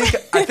 And I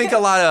think a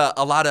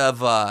lot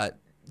of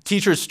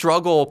teachers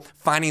struggle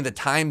finding the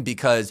time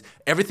because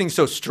everything's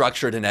so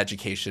structured in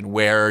education,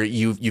 where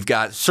you've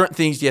got certain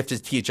things you have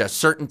to teach at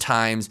certain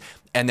times,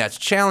 and that's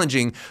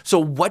challenging. So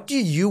what do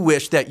you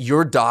wish that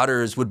your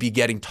daughters would be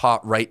getting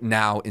taught right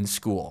now in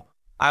school?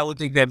 I would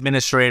think that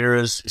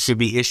administrators should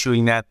be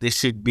issuing that. This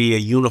should be a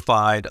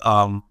unified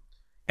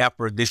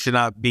effort. This should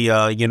not be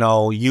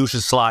you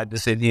should slide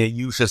this in here,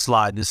 you should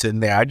slide this in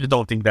there. I just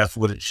don't think that's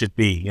what it should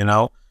be,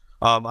 the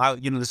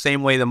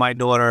same way that my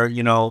daughter,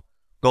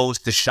 goes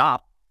to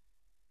shop,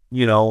 I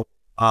don't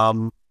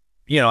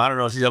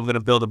know if she's ever going to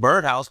build a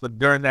birdhouse, but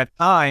during that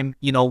time,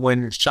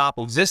 when shop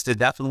existed,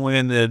 that's when we were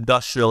in the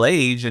industrial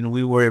age and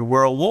we were in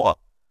World War.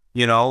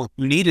 You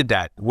needed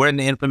that. We're in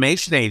the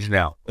information age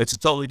now. It's a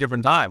totally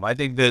different time. I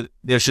think that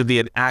there should be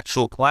an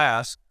actual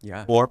class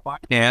for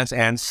finance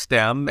and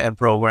STEM and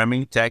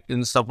programming, tech,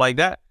 and stuff like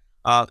that.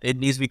 It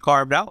needs to be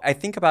carved out. I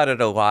think about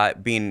it a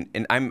lot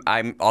and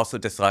I'm also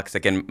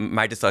dyslexic, and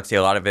my dyslexia,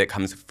 a lot of it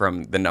comes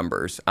from the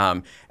numbers.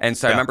 And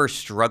so I remember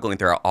struggling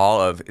throughout all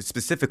of,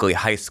 specifically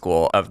high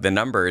school, of the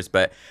numbers.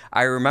 But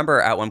I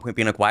remember at one point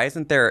being like, why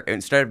isn't there,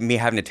 instead of me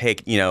having to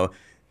take,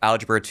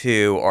 Algebra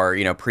 2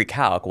 or,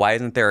 pre-calc, why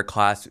isn't there a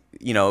class,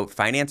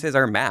 finances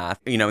or math,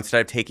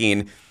 instead of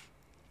taking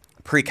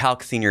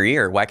pre-calc senior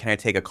year, why can't I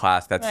take a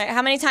class that's... Right.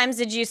 How many times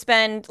did you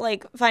spend,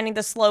 like, finding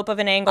the slope of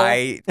an angle?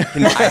 I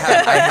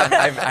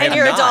have in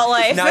your adult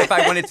life. Now, if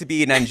I wanted to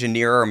be an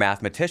engineer or a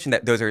mathematician,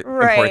 those are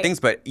important things.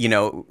 But,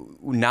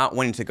 not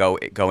wanting to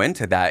go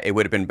into that, it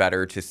would have been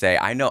better to say,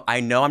 I know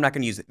I'm not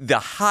going to use the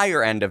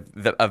higher end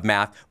of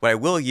math. What I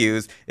will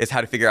use is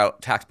how to figure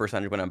out tax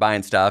percentage when I'm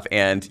buying stuff,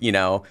 and,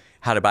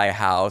 how to buy a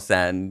house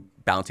and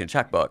balancing a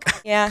checkbook.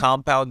 Yeah.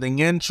 Compounding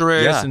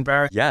interest and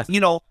various. Yes. You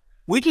know,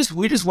 we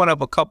just went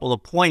up a couple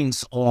of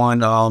points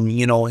on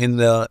you know,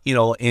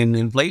 in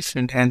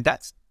inflation, and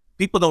that's,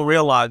 people don't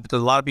realize,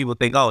 because a lot of people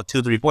think, oh,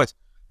 2-3 points.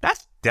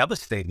 That's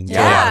devastating to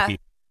a lot of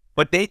people.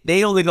 But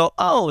they only go,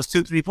 oh, it's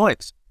 2-3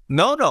 points.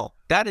 No,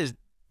 that is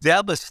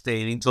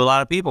devastating to a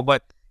lot of people.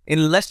 But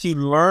unless you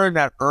learn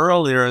that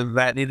earlier,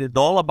 that it is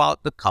all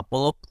about the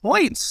couple of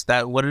points,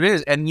 that what it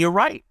is. And you're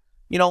right.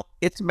 You know,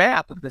 it's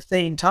math at the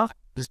same time.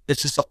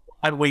 It's just a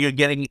line where you're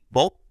getting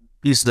both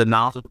pieces of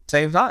knowledge at the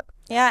same time.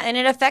 Yeah, and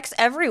it affects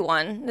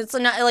everyone. It's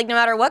not like no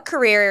matter what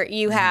career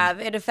you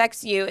have, it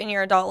affects you in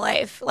your adult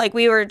life. Like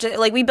we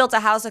built a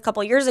house a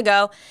couple years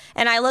ago,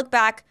 and I look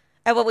back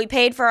at what we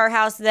paid for our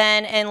house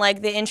then and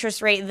like the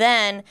interest rate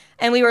then,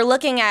 and we were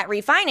looking at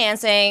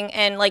refinancing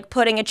and like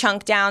putting a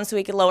chunk down so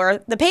we could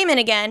lower the payment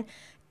again,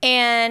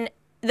 and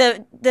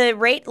the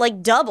rate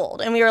like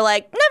doubled, and we were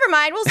like, never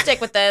mind, we'll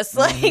stick with this.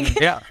 Like,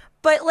 Yeah.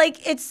 But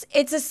like it's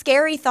a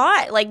scary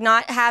thought, like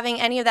not having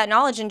any of that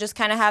knowledge and just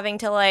kind of having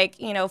to like,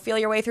 you know, feel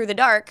your way through the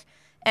dark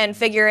and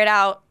figure it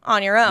out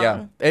on your own.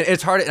 Yeah,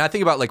 it's hard. And I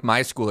think about like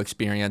my school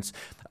experience,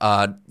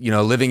 you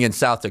know, living in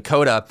South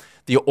Dakota,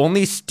 the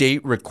only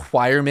state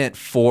requirement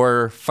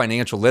for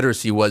financial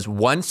literacy was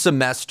 1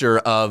 semester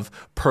of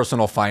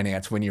personal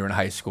finance when you were in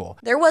high school.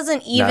 There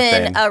wasn't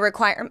even a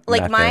requirement.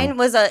 Like mine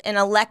was an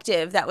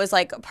elective that was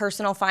like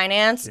personal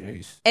finance.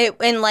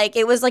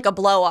 It was like a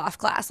blow off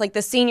class. Like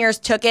the seniors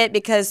took it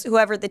because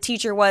whoever the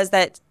teacher was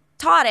that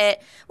taught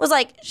it was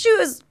like, she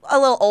was a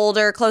little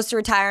older, close to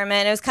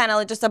retirement. It was kind of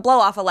like just a blow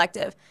off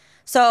elective.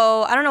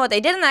 So I don't know what they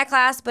did in that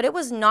class, but it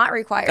was not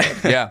required.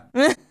 Yeah.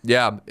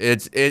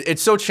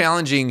 It's so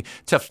challenging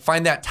to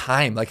find that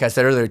time, like I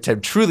said earlier, to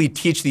truly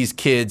teach these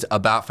kids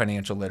about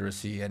financial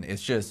literacy. And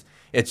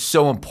it's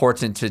so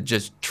important to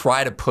just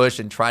try to push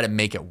and try to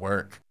make it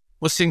work.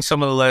 We're seeing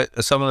some of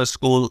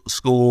the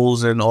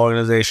schools and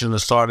organizations are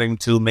starting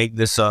to make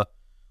this a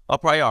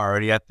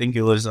priority. I think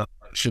it was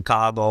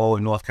Chicago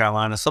and North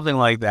Carolina, something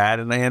like that.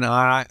 And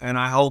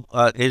I hope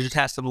it just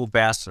has to move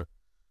faster.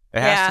 It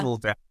has to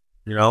move faster.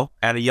 You know,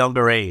 at a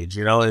younger age,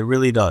 you know, it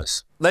really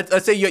does.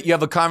 Let's say you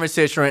have a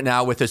conversation right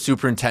now with a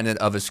superintendent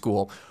of a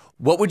school.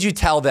 What would you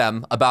tell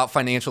them about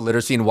financial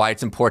literacy and why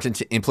it's important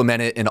to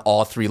implement it in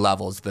all 3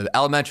 levels, the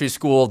elementary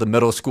school, the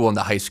middle school, and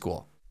the high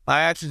school?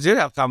 I actually did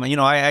have comment. You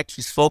know, I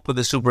actually spoke with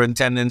the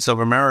superintendents of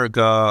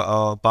America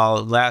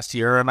about last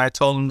year, and I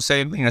told them the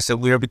same thing. I said,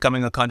 we are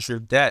becoming a country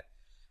of debt.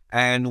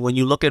 And when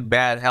you look at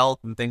bad health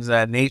and things of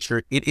that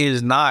nature, it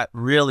is not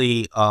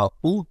really a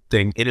food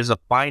thing. It is a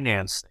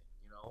finance thing.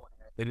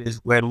 It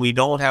is when we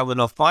don't have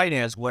enough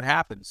finance, what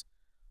happens?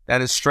 That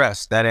is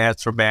stress. That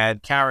adds for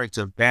bad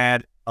character,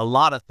 a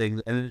lot of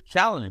things, and it's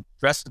challenging.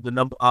 Stress is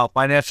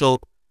financial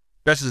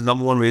stress is the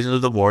number 1 reason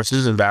of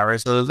divorces and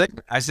various other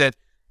things. I said,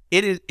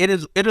 it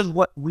is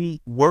what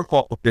we work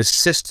off with, this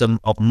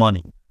system of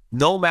money,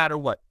 no matter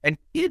what. And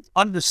kids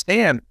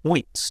understand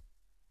points.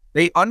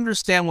 They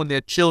understand when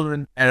they're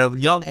children at a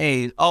young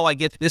age, oh, I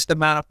get this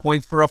amount of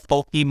points for a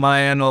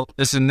Pokemon or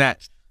this and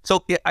that.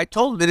 So I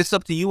told them that it's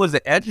up to you as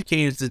the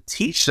educators to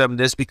teach them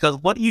this, because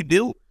what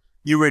do?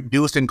 You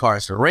reduce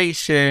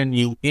incarceration,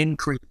 you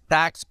increase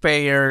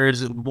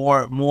taxpayers,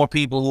 more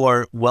people who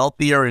are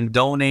wealthier and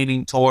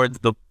donating towards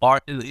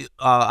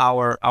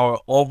our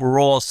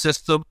overall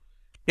system.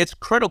 It's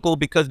critical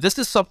because this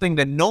is something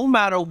that no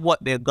matter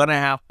what, they're going to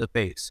have to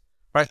face.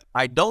 Right?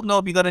 I don't know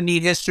if you're going to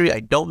need history.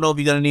 I don't know if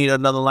you're going to need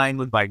another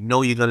language, but I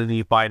know you're going to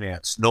need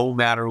finance no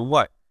matter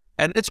what.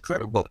 And it's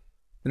critical.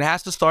 And it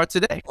has to start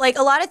today. Like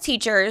a lot of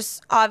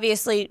teachers,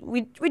 obviously,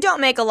 we don't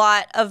make a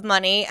lot of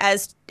money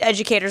as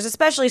educators,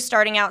 especially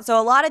starting out. So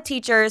a lot of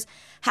teachers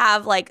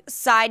have like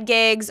side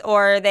gigs,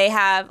 or they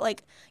have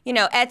like, you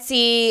know,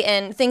 Etsy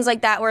and things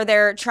like that where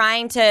they're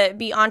trying to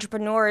be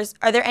entrepreneurs.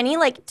 Are there any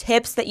like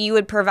tips that you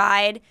would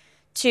provide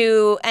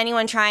to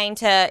anyone trying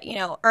to, you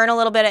know, earn a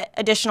little bit of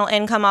additional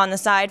income on the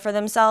side for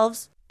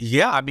themselves?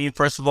 Yeah, I mean,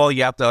 first of all,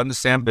 you have to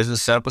understand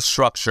business, set up a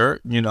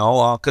structure, you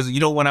know, because, you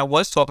know, when I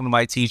was talking to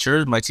my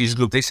teacher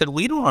group, they said,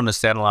 we don't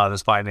understand a lot of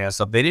this finance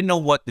stuff. They didn't know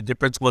what the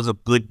difference was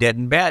of good debt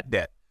and bad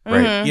debt,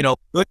 right? Mm-hmm. You know,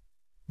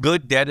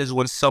 good debt is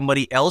when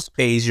somebody else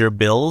pays your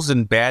bills,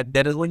 and bad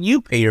debt is when you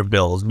pay your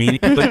bills, meaning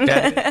good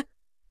debt,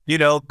 you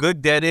know,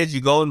 good debt is you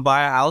go and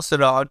buy a house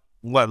at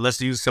let's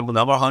use a simple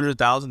number,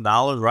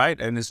 $100,000, right?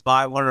 And it's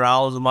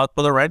 $500 a month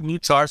for the rent, and you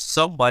charge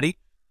somebody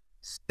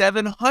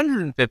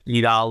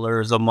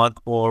 $750 a month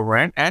for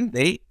rent, and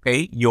they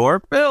pay your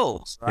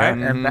bills, right?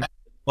 Mm-hmm. And that's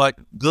what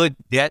good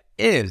debt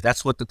is.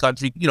 That's what the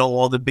country, you know,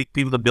 all the big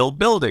people that build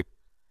building.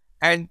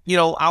 And, you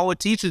know, our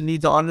teachers need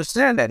to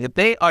understand that. If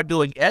they are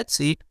doing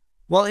Etsy,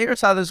 well,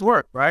 here's how this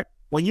works, right?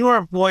 When you are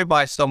employed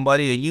by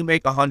somebody and you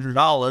make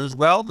 $100,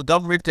 well, the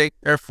government takes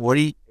their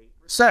 48%.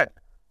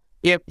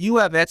 If you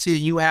have Etsy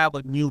and you have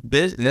a new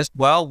business,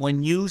 well,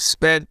 when you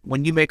make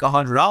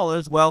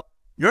 $100, well,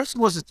 you're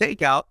supposed to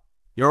take out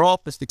your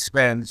office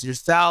expense, your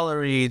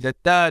salary, and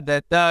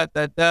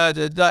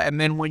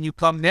then when you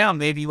come down,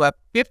 maybe you have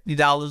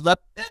 $50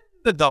 left, then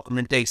the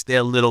government takes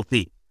their little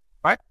fee,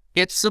 right?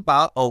 It's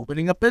about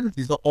opening a business.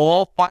 These are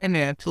all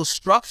financial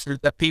structures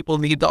that people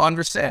need to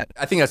understand.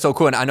 I think that's so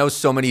cool. And I know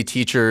so many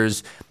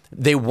teachers,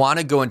 they want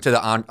to go into the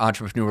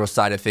entrepreneurial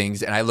side of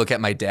things. And I look at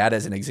my dad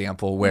as an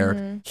example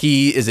where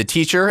he is a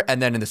teacher.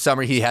 And then in the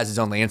summer, he has his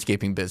own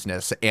landscaping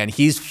business. And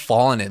he's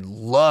fallen in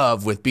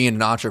love with being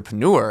an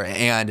entrepreneur.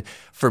 And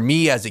for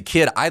me as a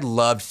kid, I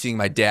loved seeing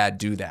my dad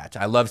do that.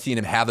 I loved seeing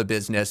him have a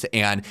business.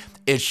 And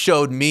it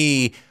showed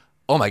me,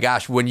 oh my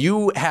gosh, when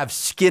you have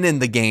skin in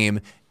the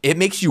game, it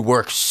makes you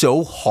work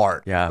so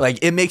hard. Yeah.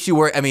 Like it makes you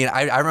work. I mean,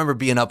 I remember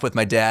being up with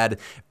my dad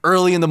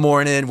early in the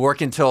morning,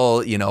 working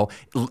till, you know,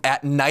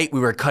 at night we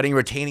were cutting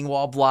retaining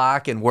wall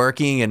block and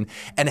working and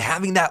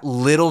having that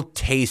little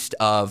taste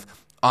of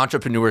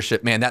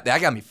entrepreneurship, man, that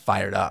got me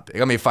fired up. It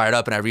got me fired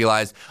up and I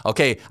realized,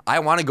 okay, I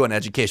want to go in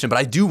education, but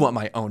I do want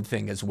my own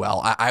thing as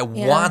well. I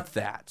want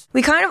that.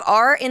 We kind of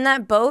are in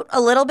that boat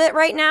a little bit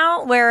right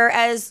now,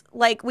 whereas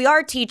like we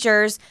are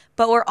teachers,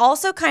 but we're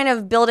also kind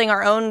of building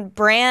our own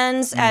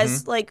brands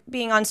as like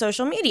being on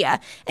social media.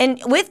 And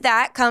with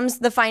that comes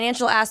the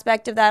financial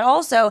aspect of that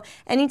also.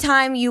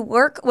 Anytime you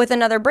work with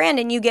another brand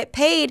and you get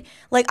paid,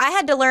 like I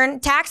had to learn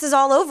taxes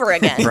all over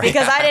again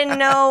because I didn't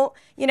know,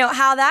 you know,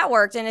 how that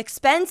worked and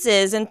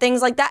expenses and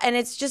things like that. And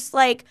it's just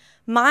like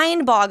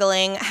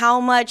mind-boggling how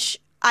much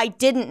I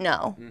didn't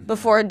know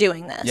before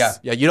doing this.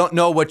 Yeah, you don't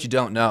know what you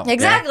don't know.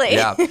 Exactly.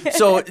 Yeah.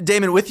 So,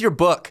 Daymond, with your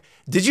book,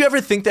 did you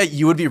ever think that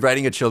you would be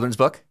writing a children's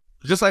book?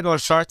 Just like on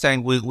Shark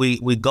Tank,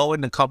 we go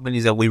into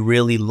companies that we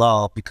really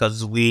love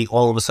because we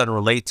all of a sudden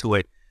relate to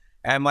it.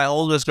 And my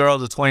oldest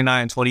girls are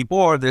 29 and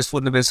 24. This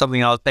wouldn't have been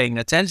something I was paying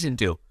attention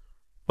to.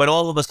 But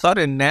all of a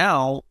sudden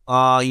now,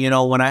 you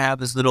know, when I have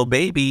this little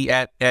baby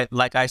at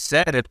like I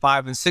said, at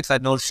 5 and 6, I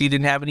know she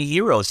didn't have any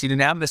heroes. She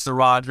didn't have Mr.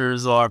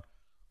 Rogers or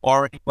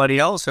anybody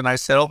else. And I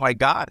said, oh my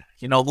God,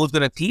 you know, who's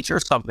going to teach her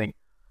something?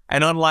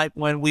 And unlike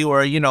when we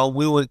were, you know,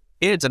 we were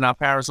kids and our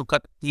parents would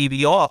cut the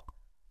TV off,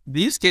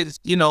 these kids,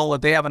 you know,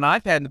 if they have an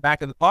iPad in the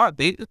back of the car,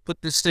 they just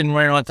put this thing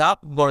right on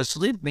top and go to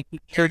sleep. And they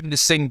keep hearing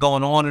this thing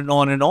going on and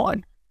on and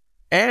on.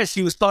 And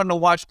she was starting to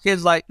watch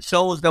kids like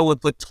shows that would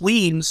put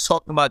tweens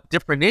talking about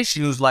different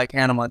issues like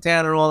Hannah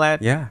Montana and all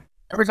that. Yeah.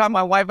 Every time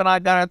my wife and I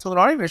got into an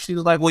argument, she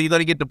was like, well, you're going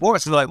to get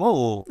divorced. We're like,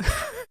 whoa,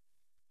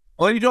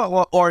 what are you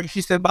doing? Or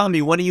she said,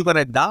 Mommy, when are you going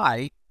to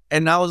die?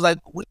 And I was like,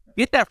 where did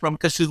you get that from?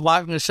 Because she was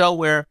watching a show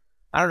where,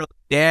 I don't know,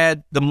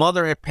 the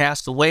mother had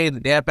passed away and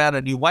the dad had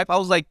a new wife. I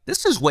was like,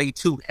 this is way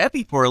too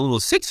heavy for a little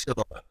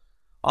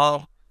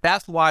 6-year-old.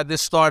 That's why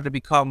this started to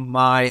become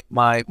my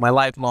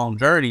lifelong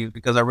journey,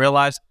 because I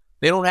realized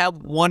they don't have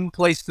one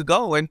place to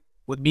go. And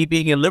with me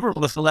being in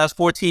Liverpool for the last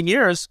 14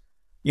 years,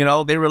 you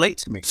know, they relate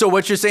to me. So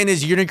what you're saying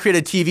is you're going to create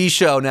a TV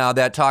show now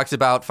that talks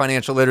about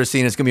financial literacy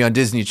and it's going to be on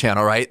Disney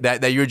Channel, right?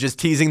 That you're just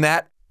teasing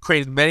that?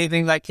 Create as many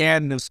things I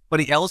can. And if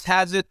somebody else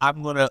has it,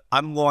 I'm going to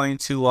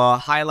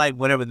highlight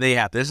whatever they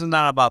have. This is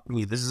not about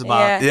me. This is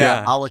about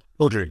our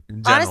children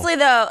in general. Honestly,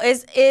 though,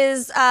 is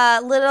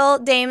little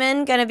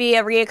Daymond going to be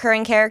a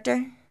reoccurring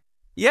character?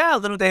 Yeah,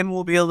 little Daymond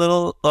will be a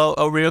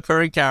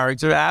reoccurring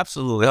character.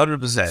 Absolutely,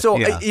 100%. So,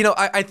 you know,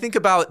 I think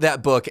about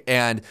that book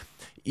and,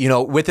 you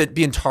know, with it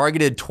being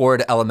targeted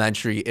toward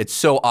elementary, it's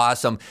so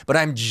awesome. But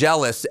I'm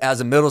jealous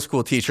as a middle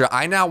school teacher.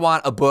 I now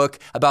want a book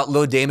about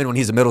little Daymond when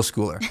he's a middle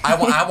schooler.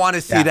 I want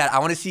to see that. I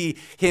want to see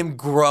him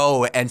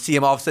grow and see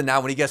him all of a sudden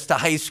now when he gets to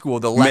high school,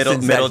 the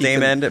lessons middle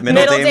Daymond.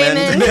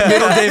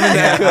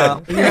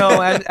 You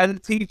know, as a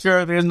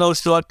teacher, there's no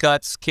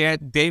shortcuts.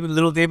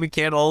 Little Daymond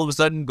can't all of a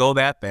sudden go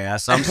that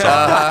fast. I'm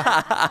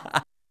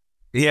sorry.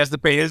 He has to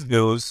pay his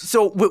dues.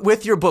 So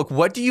with your book,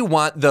 what do you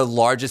want the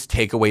largest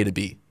takeaway to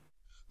be?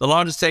 The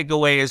largest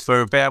takeaway is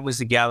for families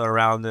to gather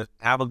around it,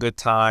 have a good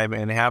time,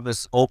 and have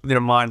this open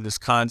their mind to this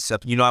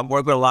concept. You know, I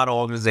work with a lot of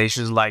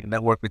organizations like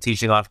Network for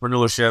Teaching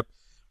Entrepreneurship.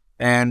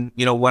 And,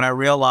 you know, when I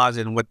realized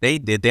and what they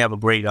did, they have a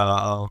great,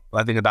 I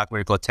think a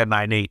documentary called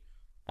 1098.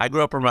 I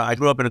grew up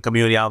in a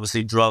community,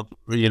 obviously,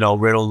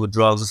 riddled with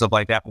drugs and stuff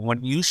like that. But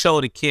when you show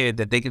the kid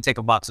that they can take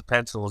a box of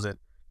pencils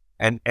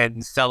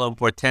and sell them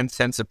for 10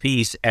 cents a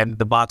piece, and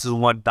the box is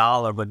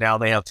 $1, but now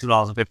they have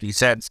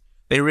 $2.50,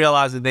 they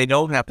realize that they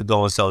don't have to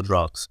go and sell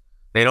drugs.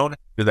 They don't have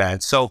to do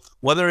that. So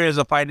whether it is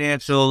a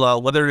financial,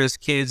 whether it is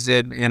kids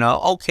in, you know,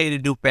 okay to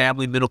do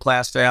family, middle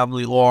class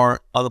family,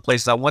 or other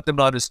places, I want them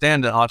to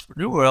understand that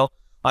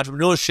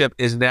entrepreneurship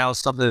is now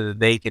something that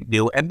they can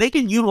do, and they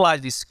can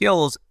utilize these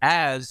skills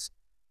as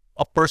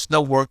a person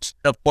that works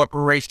in a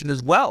corporation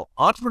as well.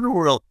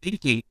 Entrepreneurial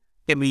thinking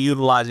can be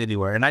utilized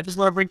anywhere, and I just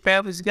want to bring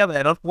families together.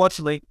 And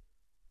unfortunately,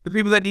 the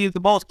people that need it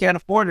the most can't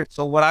afford it.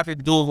 So what I've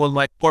been doing with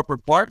my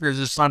corporate partners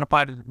is trying to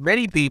find as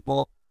many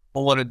people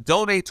who want to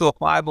donate to a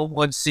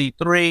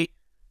 501c3,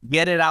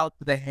 get it out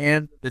to the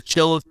hands of the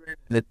children,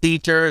 the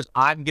teachers.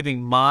 I'm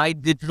giving my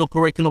digital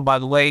curriculum. By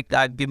the way,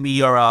 give me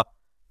your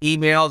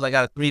emails. I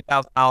got a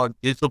 $3,000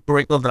 digital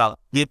curriculum that I'll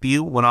give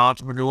you on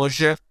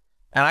entrepreneurship.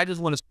 And I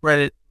just want to spread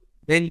it to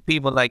many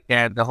people that I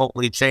can to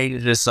hopefully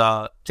change the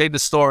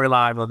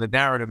storyline or the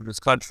narrative of this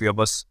country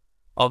of us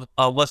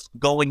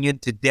going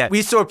into debt.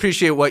 We so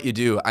appreciate what you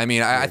do. I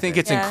mean, I think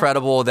it's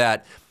incredible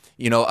that,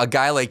 you know, a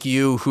guy like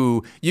you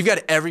who you've got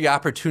every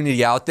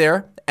opportunity out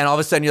there, and all of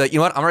a sudden you're like, you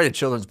know what, I'm writing a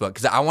children's book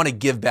because I want to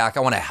give back, I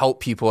want to help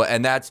people,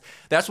 and that's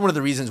one of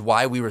the reasons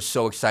why we were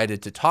so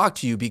excited to talk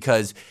to you,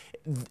 because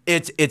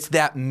it's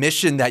that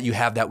mission that you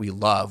have that we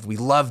love. We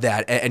love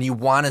that, and you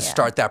want to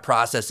start that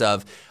process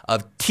of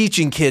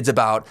teaching kids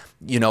about,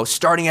 you know,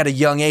 starting at a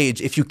young age.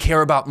 If you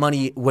care about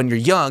money when you're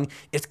young,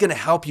 it's going to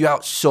help you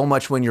out so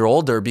much when you're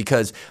older,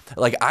 because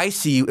like I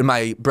see in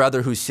my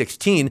brother who's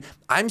 16,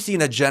 I'm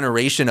seeing a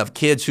generation of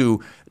kids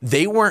who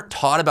they weren't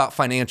taught about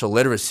financial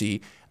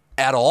literacy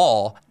at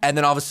all, and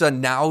then all of a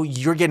sudden now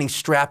you're getting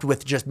strapped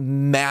with just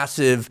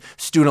massive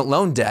student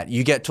loan debt.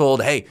 You get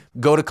told, hey,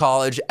 go to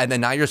college, and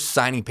then now you're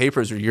signing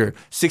papers or you're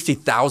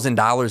 $60,000 in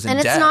debt. And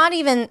it's not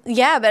even,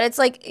 but it's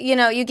like, you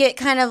know, you get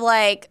kind of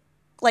like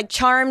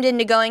charmed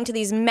into going to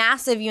these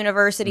massive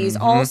universities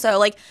also.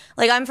 Like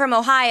I'm from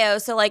Ohio,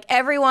 so like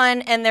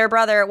everyone and their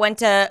brother went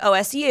to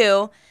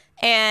OSU,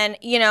 and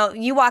you know,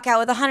 you walk out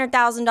with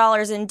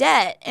 $100,000 in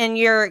debt, and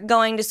you're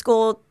going to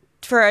school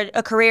for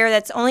a career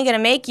that's only going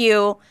to make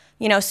you,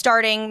 you know,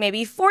 starting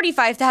maybe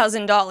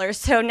 $45,000.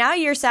 So now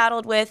you're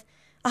saddled with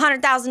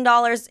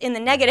 $100,000 in the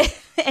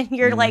negative, and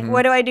you're like,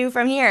 what do I do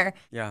from here?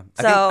 Yeah.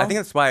 So I think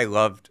that's why I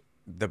loved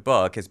the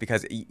book, is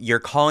because you're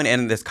calling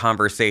in this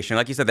conversation,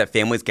 like you said, that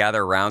families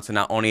gather around. So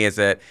not only is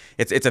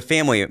it's a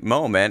family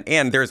moment,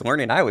 and there's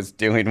learning I was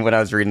doing when I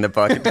was reading the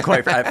book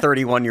at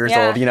 31 years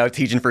old, you know,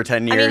 teaching for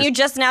 10 years. I mean, you're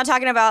just now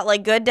talking about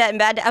like good debt and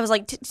bad debt. I was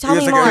like, tell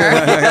me more.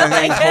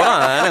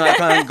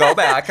 Hold on, go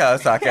back a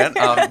second.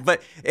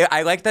 But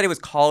I like that it was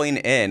calling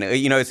in.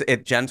 You know, it's a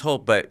gentle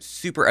but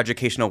super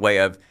educational way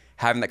of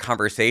having that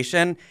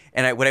conversation.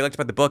 And what I liked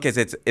about the book is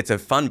it's a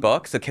fun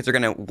book, so kids are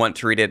going to want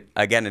to read it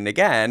again and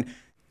again.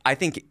 I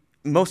think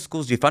most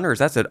schools do funders,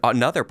 that's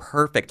another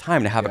perfect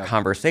time to have a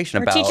conversation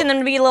We're about. teaching them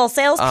to be little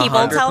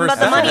salespeople, tell them about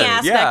the money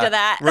aspect of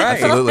that.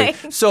 Right. Absolutely.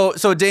 So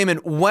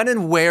Daymond, when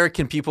and where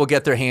can people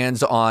get their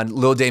hands on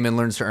Little Daymond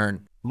Learns to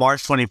Earn?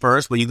 March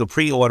 21st, but you can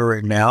pre-order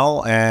it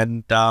now,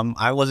 and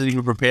I wasn't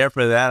even prepared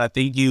for that. I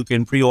think you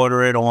can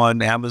pre-order it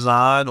on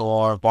Amazon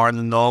or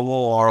Barnes & Noble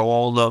or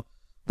all the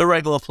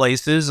regular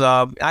places.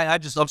 I'm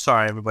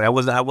sorry, everybody.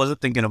 I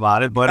wasn't thinking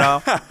about it, but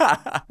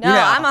No,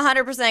 I'm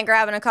 100%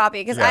 grabbing a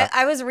copy, because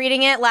I was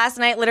reading it last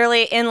night,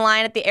 literally in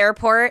line at the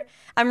airport.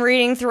 I'm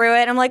reading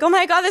through it. I'm like, oh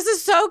my God, this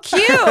is so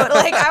cute.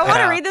 Like, I want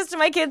to read this to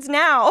my kids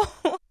now.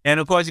 And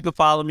of course, you can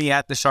follow me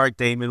at the Shark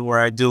Daymond, where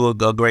I do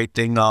a great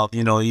thing of,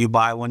 you know, you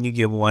buy one, you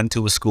give one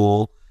to a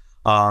school,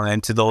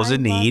 and to those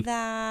in need.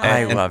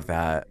 I love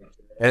that.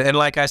 And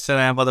like I said,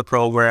 I have other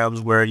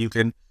programs where you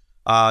can,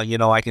 you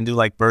know, I can do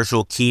like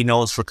virtual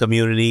keynotes for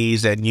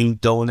communities, and you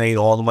donate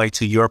all the way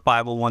to your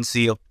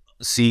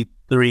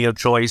 501c3 of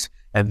choice,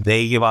 and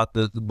they give out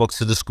the books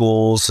to the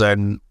schools.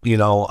 And you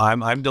know,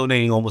 I'm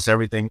donating almost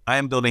everything. I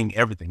am donating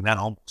everything, not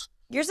almost.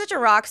 You're such a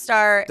rock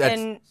star. That's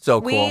and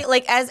so cool. We,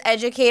 like, as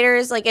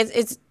educators, like,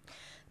 it's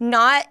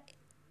not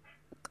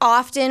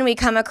often we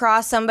come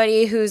across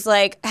somebody who's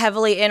like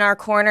heavily in our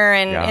corner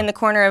and in the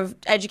corner of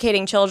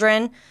educating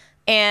children.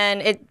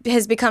 And it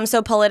has become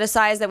so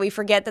politicized that we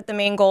forget that the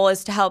main goal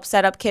is to help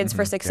set up kids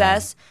for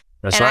success.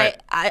 That's and right.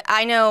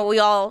 I know we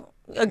all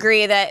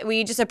agree that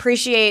we just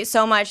appreciate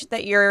so much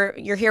that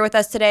you're here with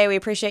us today. We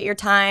appreciate your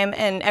time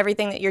and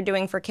everything that you're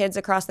doing for kids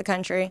across the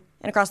country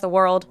and across the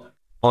world.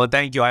 Well,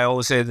 thank you. I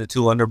always say the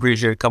two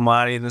underappreciated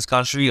commodity in this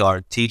country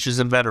are teachers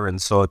and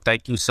veterans. So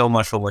thank you so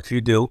much for what you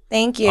do.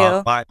 Thank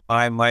you.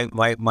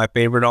 My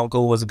favorite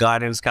uncle was a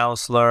guidance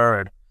counselor,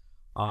 and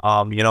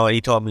you know,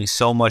 he taught me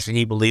so much, and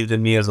he believed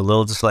in me as a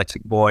little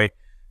dyslexic boy,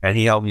 and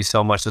he helped me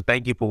so much. So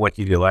thank you for what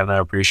you do, and I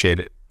appreciate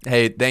it.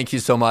 Hey, thank you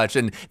so much.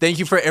 And thank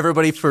you for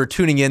everybody for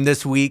tuning in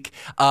this week.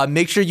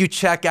 Make sure you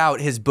check out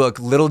his book,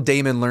 Little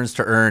Daymond Learns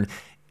to Earn.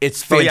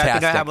 It's fantastic. Oh, yeah, I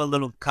think I have a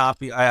little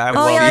copy.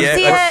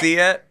 Let's see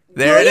it.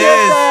 There it is.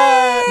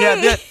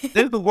 Yeah,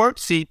 there's the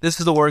worksheet.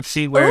 This is the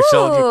worksheet where it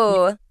shows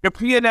you your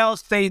P&L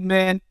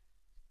statement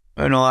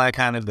and all that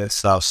kind of good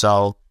stuff.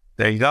 So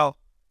there you go.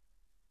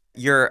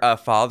 You're a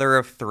father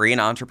of 3, an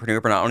entrepreneur,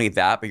 but not only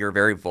that, but you're a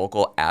very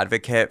vocal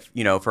advocate,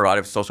 you know, for a lot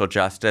of social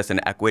justice and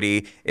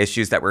equity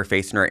issues that we're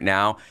facing right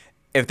now.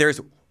 If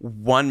there's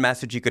one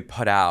message you could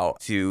put out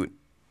to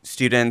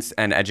students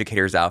and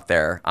educators out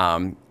there,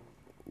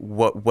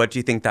 what do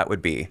you think that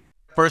would be?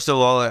 First of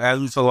all, as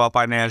we talk about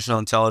financial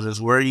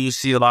intelligence, where you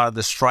see a lot of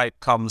the stripe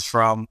comes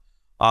from.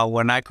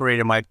 When I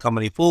created my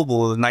company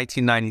FUBU in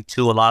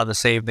 1992, a lot of the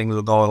same things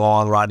were going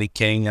on, Rodney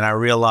King, and I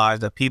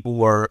realized that people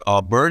were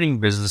burning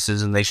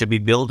businesses and they should be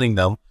building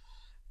them.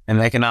 And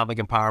economic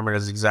empowerment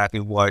is exactly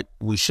what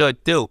we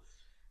should do.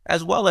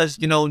 As well as,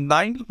 you know,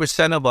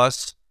 90% of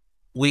us,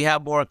 we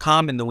have more in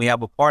common than we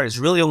have apart. It's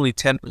really only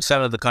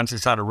 10% of the country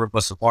trying to rip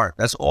us apart.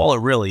 That's all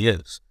it really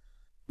is.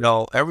 You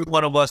know, every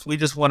one of us, we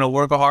just want to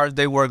work a hard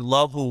day, work,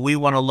 love who we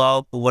want to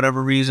love for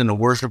whatever reason, and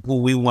worship who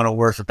we want to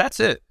worship.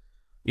 That's it.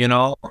 You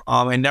know,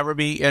 and never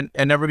be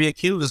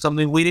accused of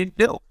something we didn't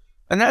do,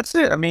 and that's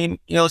it. I mean,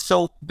 you know,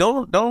 so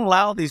don't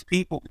allow these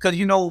people, because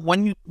you know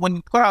when you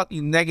put out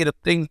these negative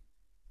things,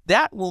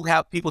 that will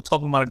have people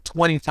talking about it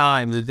 20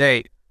 times a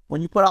day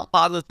when you put out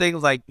positive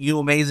things like you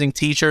amazing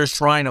teachers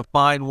trying to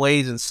find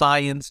ways in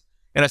science,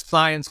 in a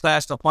science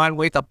class to find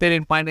ways to fit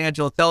in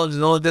financial intelligence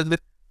and all of this,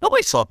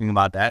 nobody's talking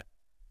about that.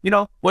 You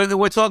know,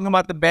 we're talking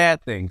about the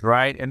bad things,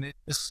 right? And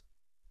it's,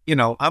 you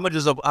know, I'm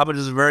just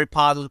a very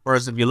positive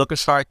person. If you look at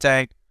Shark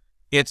Tank,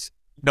 it's,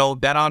 you know,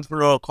 that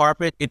entrepreneurial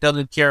carpet, it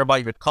doesn't care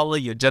about your color,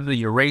 your gender,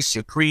 your race,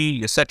 your creed,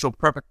 your sexual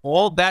preference.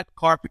 All that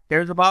carpet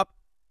cares about,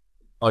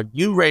 are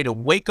you ready to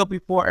wake up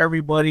before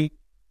everybody,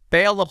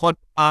 fail a bunch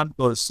of times,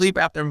 go to sleep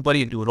after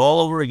everybody, and do it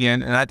all over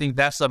again? And I think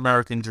that's the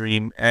American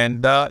dream.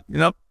 And you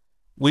know,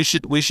 we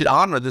should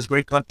honor this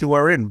great country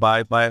we're in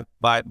by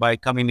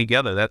coming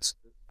together. That's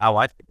how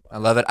I think. I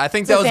love it. I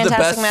think that was the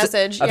best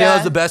message. I think that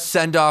was the best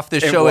send off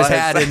this show has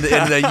had in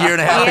the year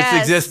and a half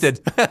it's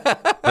existed.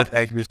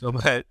 Thank you so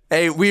much.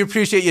 Hey, we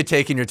appreciate you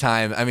taking your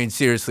time. I mean,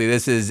 seriously,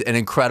 this is an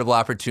incredible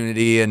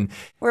opportunity, and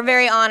we're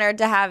very honored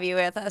to have you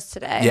with us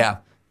today. Yeah.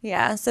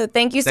 Yeah. So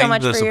thank you so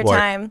much for your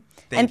time.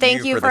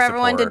 Thank you for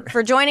everyone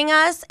for joining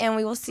us, and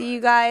we will see you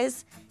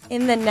guys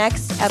in the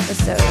next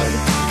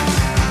episode.